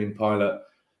Typhoon pilot.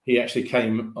 He actually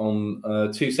came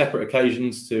on 2 separate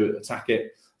occasions to attack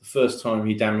it. The first time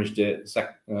he damaged it.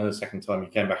 The second time he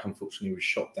came back, unfortunately, he was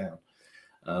shot down.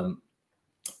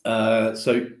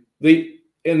 So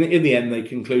in the end, they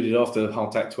concluded after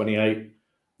Hardtack 28,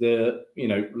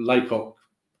 Laycock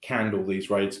canned all these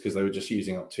raids because they were just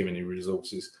using up too many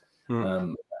resources,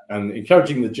 and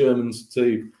encouraging the Germans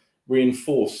to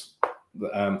reinforce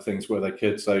things where they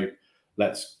could. So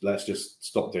let's just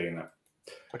stop doing that.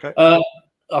 Okay.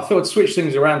 I thought I'd switch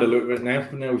things around a little bit now.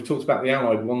 Now we've talked about the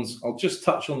Allied ones. I'll just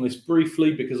touch on this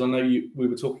briefly because I know we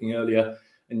were talking earlier,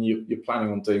 and you're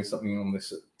planning on doing something on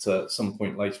this at some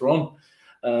point later on.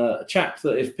 A chap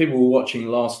that, if people were watching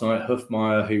last night,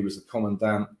 Hofmeier, who was the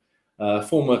commandant,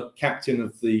 former captain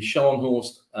of the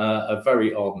Scharnhorst, a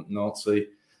very ardent Nazi,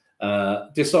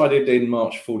 decided in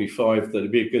March 45 that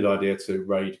it'd be a good idea to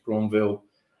raid Granville.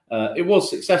 It was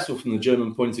successful from the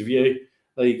German point of view.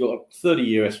 They got 30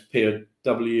 US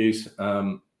POWs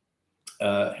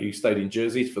who stayed in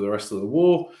Jersey for the rest of the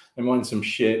war. They mined some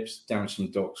ships, damaged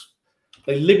some docks.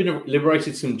 They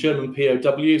liberated some German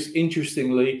POWs.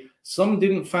 Interestingly, some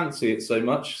didn't fancy it so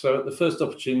much. So at the first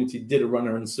opportunity, did a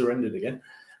runner and surrendered again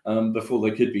before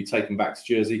they could be taken back to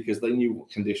Jersey, because they knew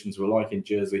what conditions were like in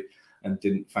Jersey and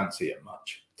didn't fancy it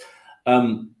much.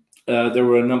 There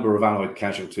were a number of Allied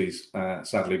casualties,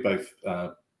 sadly, both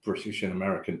British and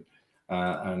American,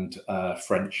 and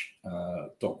French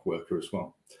dock worker as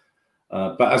well.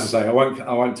 But as I say, I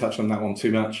won't touch on that one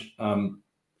too much,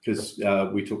 because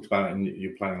we talked about it, and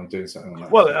you're planning on doing something on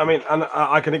that. Well, I mean, and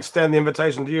I can extend the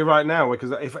invitation to you right now,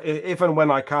 because if and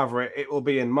when I cover it, it will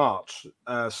be in March.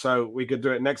 So we could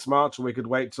do it next March, or we could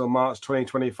wait till March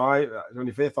 2025,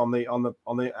 25th on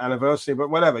the anniversary.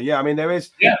 But whatever, yeah. I mean, there is,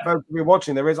 folks, if you're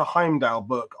watching, there is a Heimdall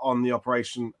book on the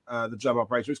operation, the German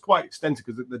operation. It's quite extensive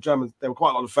because the Germans, there were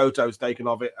quite a lot of photos taken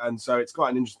of it, and so it's quite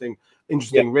an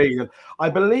interesting read. And I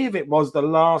believe it was the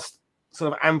last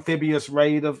sort of amphibious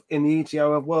raid in the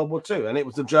ETO of World War II, and it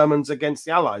was the Germans against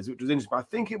the Allies, which was interesting. I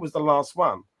think it was the last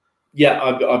one. Yeah,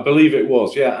 I believe it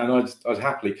was. Yeah, and I'd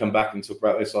happily come back and talk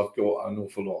about this. I've got an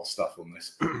awful lot of stuff on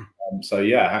this. So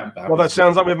yeah. Well, that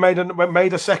sounds like we've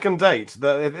made a second date.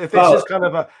 If this is kind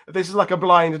of if this is like a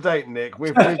blind date, Nick,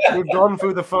 we've gone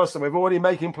through the first one. We're already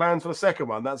making plans for the second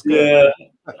one. That's good.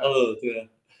 Yeah. Oh dear.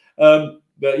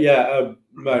 But yeah,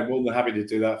 no, more than happy to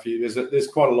do that for you. There's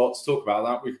quite a lot to talk about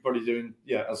that. We could probably do,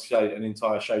 as I say, an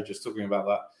entire show just talking about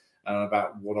that, and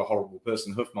about what a horrible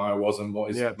person Hofmeier was and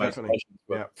what his motivations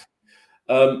were.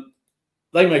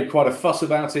 They made quite a fuss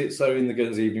about it. So in the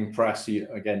Guernsey Evening Press, you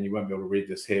won't be able to read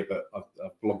this here, but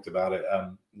I've blogged about it,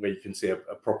 where you can see a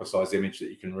proper sized image that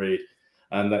you can read.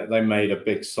 And they made a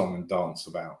big song and dance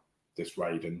about this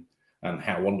raid and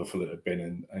how wonderful it had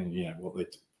been, and what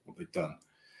they'd done.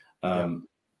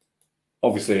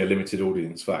 Obviously a limited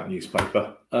audience for that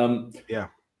newspaper. I've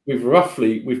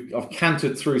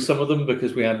cantered through some of them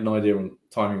because we had an idea on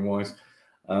timing wise.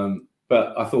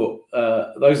 But I thought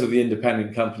those of the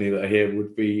independent company that are here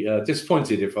would be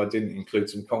disappointed if I didn't include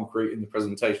some concrete in the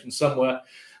presentation somewhere.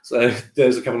 So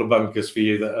there's a couple of bunkers for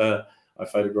you that I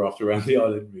photographed around the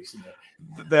island recently.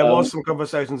 There was some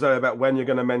conversations earlier about when you're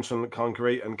going to mention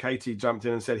concrete, and Katie jumped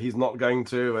in and said he's not going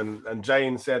to, and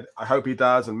Jane said I hope he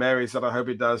does, and Mary said I hope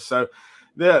he does. So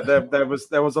there was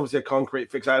obviously a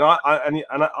concrete fix, and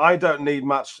I don't need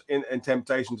much in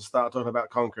temptation to start talking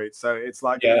about concrete. So it's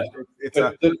like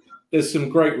there's some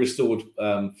great restored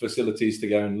facilities to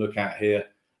go and look at here.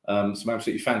 Some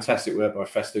absolutely fantastic work by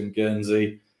Feston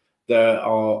Guernsey. There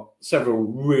are several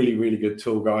really, really good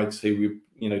tour guides who would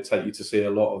take you to see a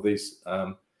lot of these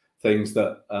things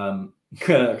that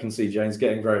I can see Jane's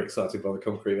getting very excited by the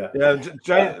concrete there. Yeah,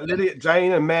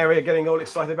 Jane and Mary are getting all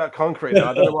excited about concrete.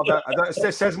 I don't know what that.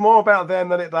 It says more about them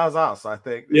than it does us, I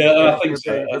think. Yeah, I think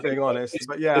so. For being honest,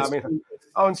 but yeah, I mean,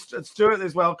 and Stuart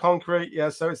as well. Concrete, yeah.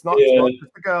 So it's not just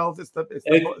the girls; it's the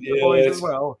boys as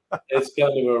well. It's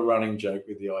kind of a running joke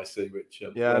with the IC, which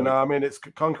I mean, it's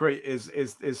concrete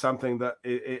is something that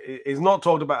is not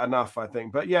talked about enough, I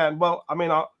think. But yeah, well, I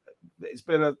mean, it's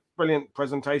been a brilliant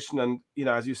presentation, and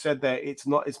as you said there, it's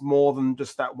more than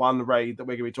just that one raid that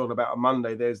we're going to be talking about on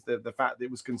Monday. There's the fact that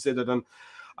it was considered, and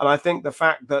I think the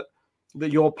fact that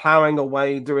you're plowing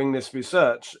away doing this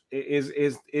research is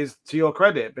to your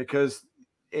credit, because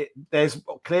there's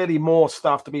clearly more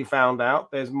stuff to be found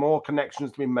out. There's more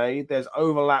connections to be made. There's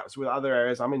overlaps with other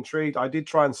areas. I'm intrigued. I did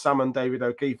try and summon David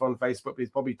O'Keefe on Facebook, but he's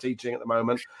probably teaching at the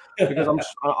moment, because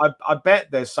I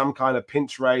bet there's some kind of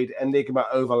pinch raid enigma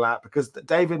overlap, because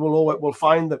David will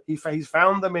find them. He's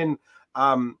found them in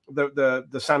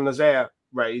the Saint Nazaire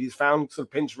raid. He's found some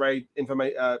pinch raid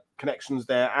connections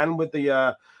there, and with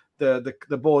the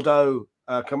Bordeaux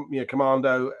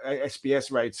Commando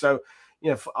SBS raid. So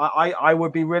I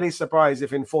would be really surprised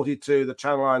if in 42 the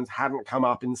Channel Islands hadn't come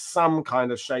up in some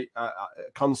kind of shape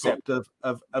concept of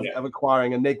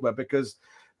acquiring Enigma, because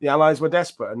the Allies were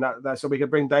desperate, and that so we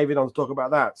could bring David on to talk about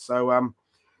that. So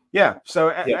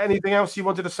anything else you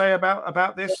wanted to say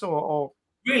about this, or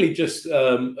really just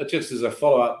as a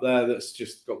follow-up there, that's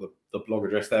just got the blog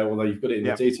address there, although you've got it in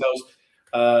the details.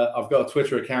 I've got a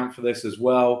Twitter account for this as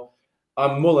well.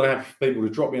 I'm more than happy for people to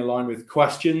drop me a line with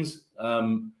questions,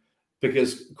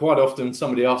 because quite often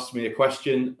somebody asks me a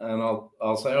question and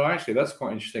I'll say, oh, actually, that's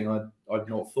quite interesting. I'd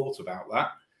not thought about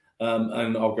that.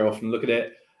 And I'll go off and look at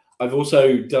it. I've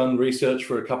also done research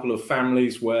for a couple of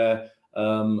families where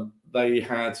they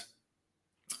had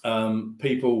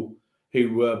people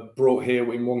who were brought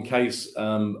here. In one case,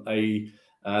 a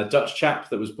Dutch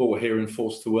chap that was brought here and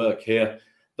forced to work here.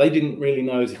 They didn't really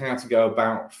know how to go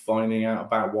about finding out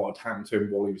about what had happened to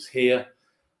him while he was here.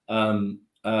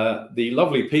 The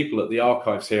lovely people at the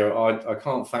archives here, I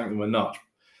can't thank them enough,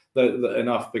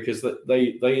 because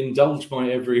they indulge my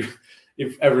every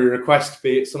request,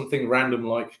 be it something random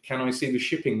like, can I see the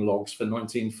shipping logs for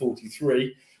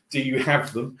 1943? Do you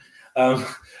have them?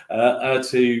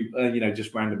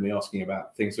 just randomly asking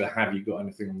about things. But have you got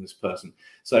anything on this person?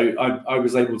 So I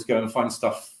was able to go and find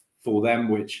stuff for them,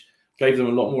 which gave them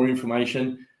a lot more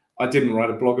information. I didn't write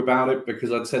a blog about it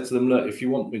because I'd said to them, look, if you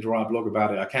want me to write a blog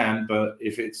about it, I can. But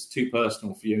if it's too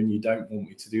personal for you and you don't want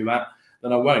me to do that,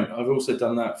 then I won't. I've also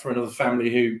done that for another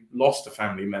family who lost a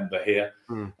family member here,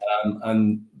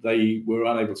 and they were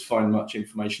unable to find much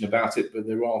information about it, but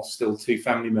there are still 2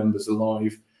 family members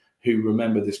alive who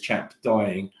remember this chap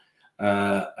dying,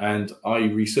 and I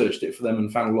researched it for them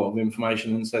and found a lot of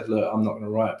information and said, look, I'm not going to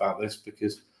write about this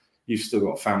because you've still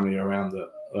got family around that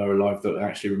are alive that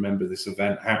actually remember this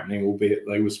event happening, albeit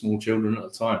they were small children at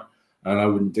the time, and I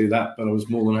wouldn't do that, but I was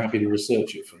more than happy to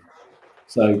research it for them.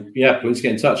 So, yeah, please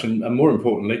get in touch. And more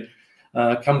importantly,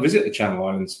 come visit the Channel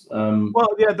Islands. Well,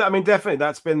 yeah, I mean, definitely.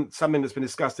 That's been something that's been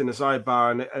discussed in the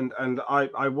sidebar. And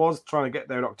I was trying to get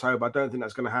there in October. I don't think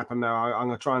that's going to happen now. I'm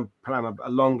going to try and plan a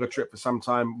longer trip for some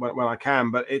time when I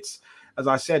can. But it's, as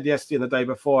I said yesterday and the day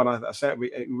before, and I said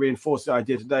reinforced the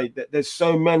idea today, that there's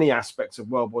so many aspects of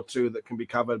World War II that can be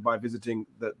covered by visiting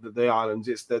the islands.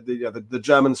 It's the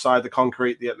German side, the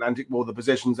concrete, the Atlantic War, the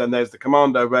positions, and there's the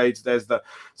commando raids, there's the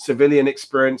civilian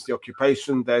experience, the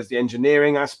occupation, there's the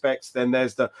engineering aspects, then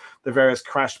there's the various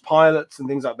crashed pilots and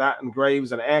things like that, and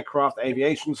graves and aircraft,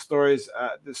 aviation stories,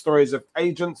 the stories of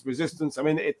agents, resistance. I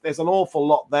mean, there's an awful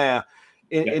lot there.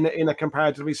 In a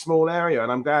comparatively small area,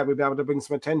 and I'm glad we'll be able to bring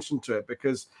some attention to it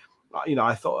because,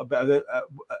 I thought about it,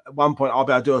 at one point I'll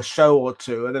be able to do a show or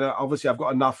two, and then obviously I've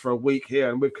got enough for a week here,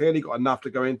 and we've clearly got enough to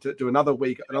go into do another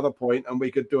week at another point, and we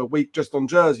could do a week just on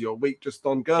Jersey or a week just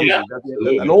on Guernsey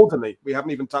and Alderney. We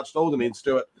haven't even touched Alderney, and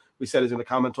Stuart, we said, is going to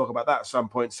come and talk about that at some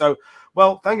point. So,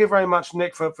 well, thank you very much,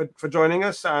 Nick, for joining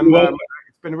us, and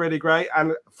it's been really great.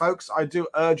 And folks, I do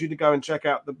urge you to go and check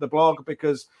out the blog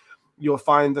because you'll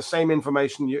find the same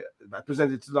information you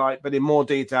presented tonight, but in more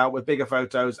detail with bigger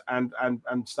photos and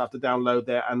stuff to download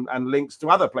there and links to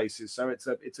other places. So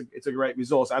it's a great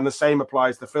resource. And the same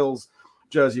applies to Phil's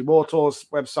Jersey War Tours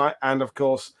website. And of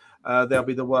course, there'll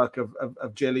be the work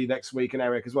of Jilly next week and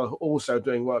Eric as well, who are also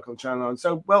doing work on Channel 9.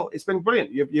 So, well, it's been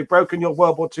brilliant. You've broken your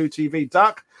World War II TV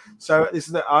duck. So this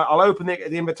is I'll open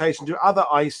the invitation to other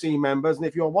IC members. And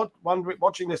if you're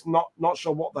watching this, not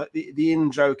sure what the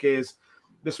in joke is,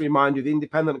 just to remind you, the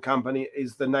Independent Company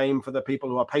is the name for the people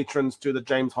who are patrons to the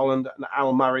James Holland and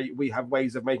Al Murray We Have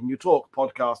Ways of Making You Talk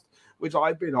podcast, which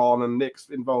I've been on and Nick's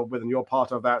involved with, and you're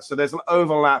part of that. So there's an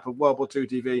overlap of World War II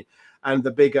TV and the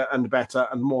bigger and better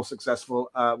and more successful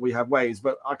We Have Ways.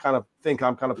 But I kind of think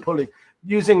I'm kind of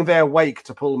using their wake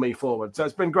to pull me forward. So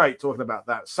it's been great talking about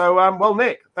that. So, well,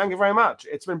 Nick, thank you very much.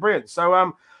 It's been brilliant.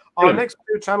 So, our next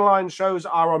 2 Channel 9 shows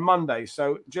are on Monday.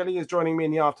 So Jilly is joining me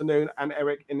in the afternoon and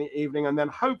Eric in the evening. And then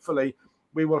hopefully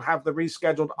we will have the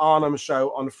rescheduled Arnhem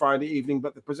show on Friday evening.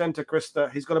 But the presenter, Krista,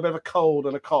 he's got a bit of a cold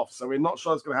and a cough. So we're not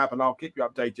sure it's going to happen. I'll keep you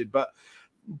updated. But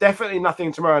definitely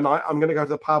nothing tomorrow night. I'm going to go to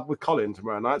the pub with Colin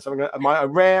tomorrow night. So I'm going to a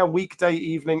rare weekday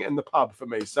evening in the pub for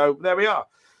me. So there we are.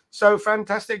 So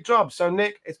fantastic job. So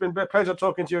Nick, it's been a pleasure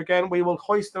talking to you again. We will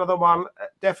hoist another one.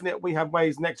 Definitely We Have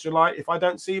Ways next July if I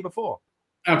don't see you before.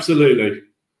 Absolutely.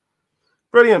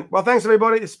 Brilliant. Well, thanks,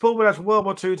 everybody. It's Paul Willett from World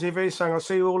War II TV saying I'll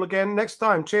see you all again next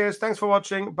time. Cheers. Thanks for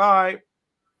watching. Bye.